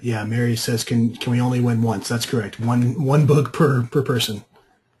yeah, Mary says, can we only win once? That's correct. One book per person.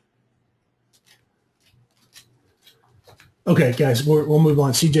 Okay, guys, we'll move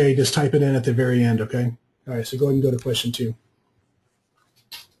on. CJ, just type it in at the very end, okay? All right, so go ahead and go to question 2.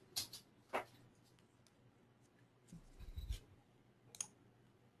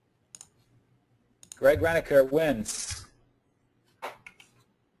 Greg Reniker wins.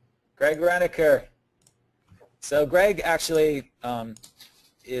 Greg Reniker. So Greg actually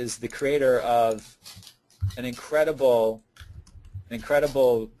is the creator of an incredible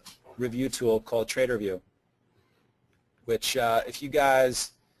review tool called TraderView, which if you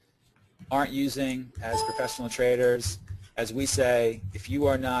guys aren't using as professional traders, as we say, if you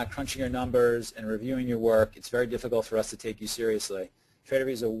are not crunching your numbers and reviewing your work, it's very difficult for us to take you seriously.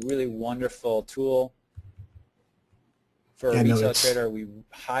 TraderView is a really wonderful tool for a retail trader. We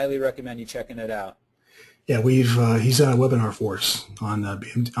highly recommend you checking it out. Yeah, he's on a webinar for us on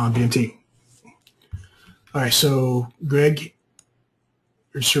BMT. All right, so Greg,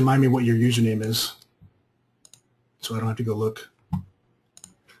 just remind me what your username is, so I don't have to go look.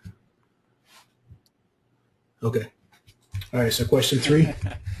 Okay. All right, so question 3.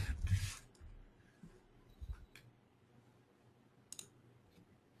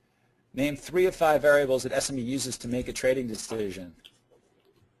 Name 3 of 5 variables that SME uses to make a trading decision.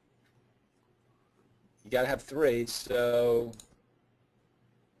 You got to have 3. So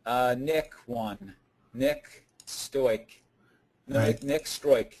Nick won. Nick Stoic. No, Right. Nick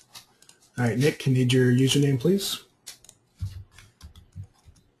Stroik. All right, Nick, can you need your username, please?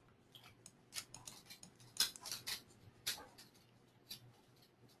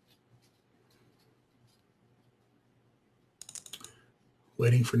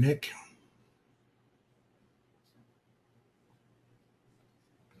 Waiting for Nick.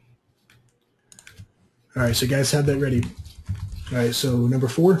 All right, so guys, have that ready. All right, so number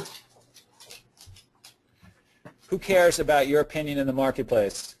 4. Who cares about your opinion in the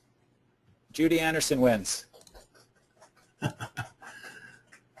marketplace? Judy Anderson wins. All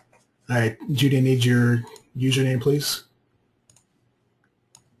right, Judy, I need your username, please.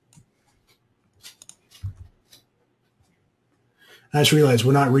 I just realized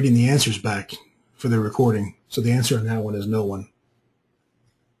we're not reading the answers back for the recording, so the answer on that one is no one.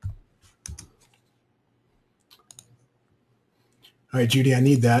 All right, Judy, I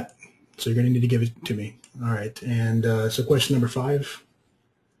need that, so you're going to need to give it to me. All right, and so question number 5.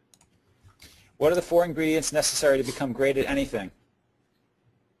 What are the 4 ingredients necessary to become great at anything?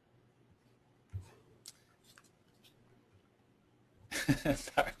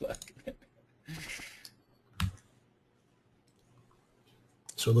 Sorry, look.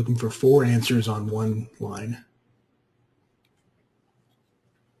 So looking for 4 answers on one line.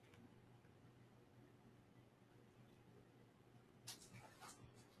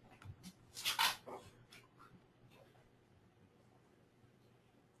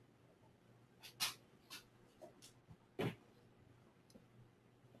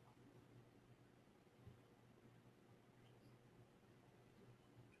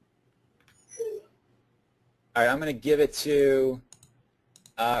 All right, I'm going to give it to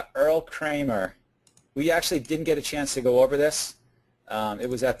Earl Kramer. We actually didn't get a chance to go over this. It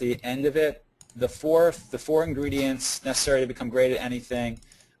was at the end of it. The four ingredients necessary to become great at anything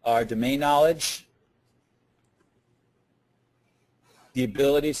are domain knowledge, the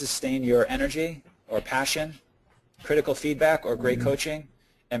ability to sustain your energy or passion, critical feedback or great coaching,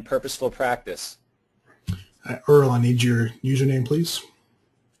 and purposeful practice. Earl, I need your username, please.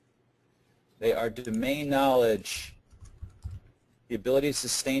 They are domain knowledge, the ability to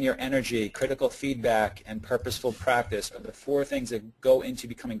sustain your energy, critical feedback, and purposeful practice are the 4 things that go into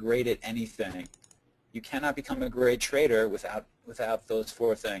becoming great at anything. You cannot become a great trader without those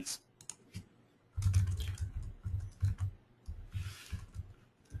 4 things.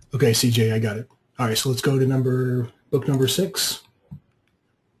 Okay, CJ, I got it. All right, so let's go to book number 6.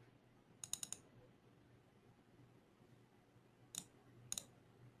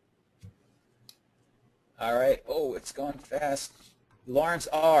 All right. Oh, it's going fast. Lawrence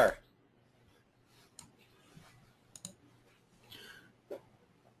R.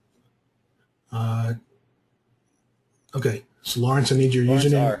 Okay, so Lawrence, I need your Lawrence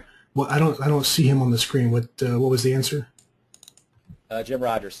username. R. Well, I don't see him on the screen. What was the answer? Jim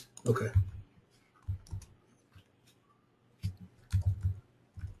Rogers. Okay.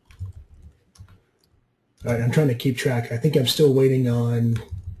 All right, I'm trying to keep track. I think I'm still waiting on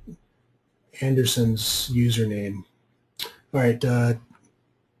Anderson's username. All right,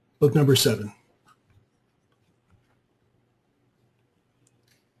 book number 7.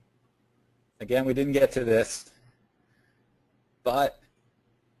 Again, we didn't get to this, but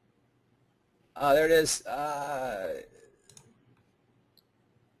there it is.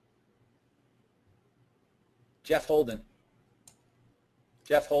 Jeff Holden.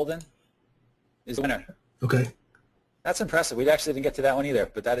 Jeff Holden is the winner. Okay. That's impressive. We actually didn't get to that one either,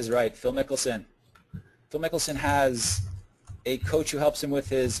 but that is right. Phil Mickelson. Phil Mickelson has a coach who helps him with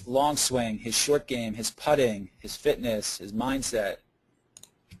his long swing, his short game, his putting, his fitness, his mindset.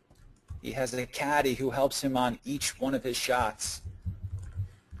 He has a caddy who helps him on each one of his shots.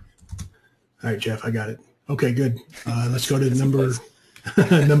 All right, Jeff, I got it. Okay, good. Let's go to number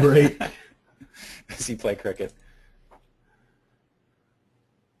 8. Does he play cricket?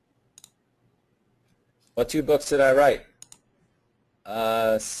 What 2 books did I write?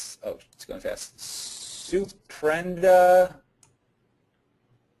 Oh, it's going fast. Suprenda.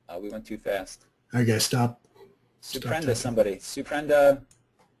 Oh, we went too fast. All right, guys, stop. Suprenda, somebody. Suprenda.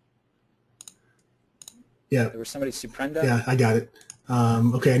 Yeah. There was somebody, Suprenda? Yeah, I got it.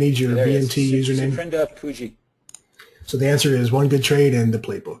 Okay, I need your BNT username. Suprenda Puji. So the answer is One Good Trade and the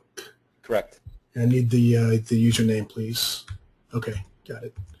playbook. Correct. I need the username, please. Okay, got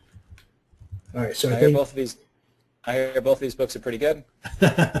it. All right, so I hear think both of these books are pretty good.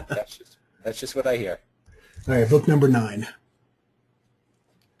 That's just what I hear. All right, book number 9.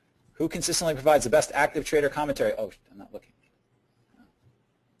 Who consistently provides the best active trader commentary? Oh, I'm not looking.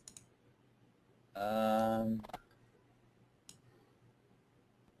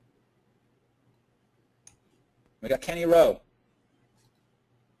 We got Kenny Rowe.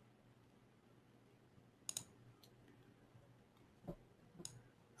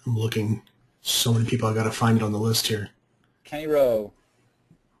 I'm looking. So many people. I got to find it on the list here. Kenny Rowe.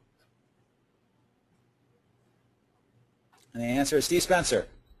 And the answer is Steve Spencer.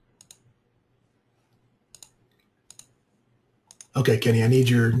 Okay, Kenny, I need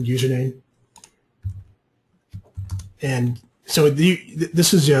your username. And so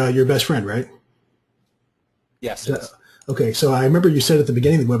this is your best friend, right? Yes. Okay, so I remember you said at the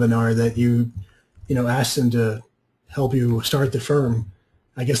beginning of the webinar that you asked him to help you start the firm.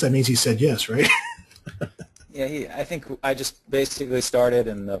 I guess that means he said yes, right? Yeah, I think I just basically started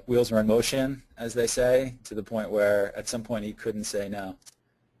and the wheels were in motion, as they say, to the point where at some point he couldn't say no.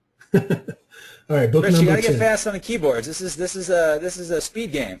 All right, book Rich, number you got to 10. get fast on the keyboards. This is a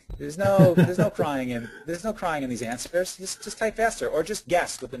speed game. There's no crying in these answers. Just type faster, or just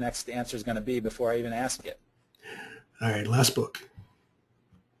guess what the next answer is going to be before I even ask it. All right, last book.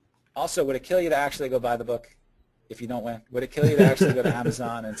 Also, would it kill you to actually go buy the book if you don't win? Would it kill you to actually go to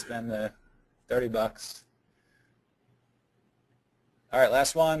Amazon and spend the $30? All right,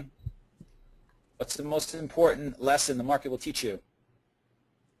 last one. What's the most important lesson the market will teach you?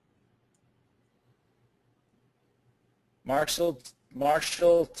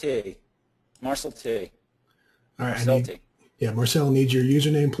 Marshall T. Marshall T. All right. Marcel T. Yeah, Marcel needs your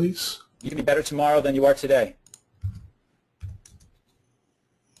username, please. You can be better tomorrow than you are today.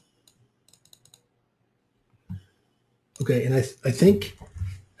 Okay, and I think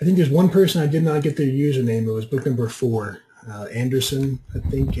there's one person I did not get their username. It was book number 4, Anderson. I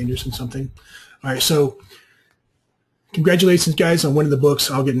think Anderson something. All right, so congratulations, guys, on winning the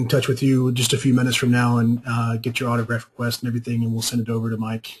books. I'll get in touch with you just a few minutes from now and get your autograph request and everything, and we'll send it over to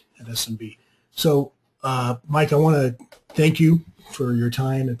Mike at SMB. So, Mike, I want to thank you for your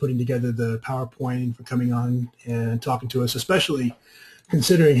time and putting together the PowerPoint and for coming on and talking to us, especially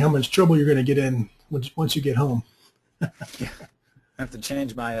considering how much trouble you're going to get in once you get home. Yeah. I have to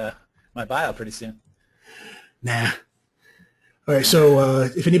change my my bio pretty soon. Nah. All right, so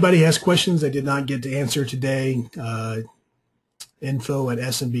if anybody has questions I did not get to answer today,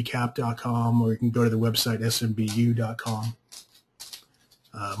 info@smbcap.com, or you can go to the website smbu.com.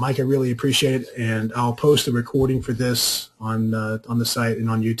 Mike, I really appreciate it, and I'll post a recording for this on the site and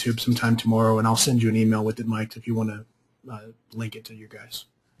on YouTube sometime tomorrow, and I'll send you an email with it, Mike, if you want to link it to you guys.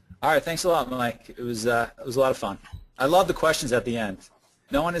 All right, thanks a lot, Mike. It was a lot of fun. I love the questions at the end.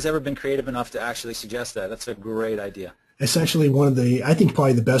 No one has ever been creative enough to actually suggest that. That's a great idea. It's actually one of the, I think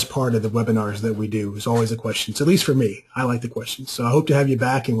probably the best part of the webinars that we do is always the questions, at least for me. I like the questions. So I hope to have you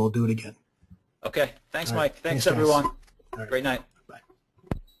back, and we'll do it again. Okay. Thanks, All right. Mike. Thanks, Thanks, guys. everyone. All right. Great night.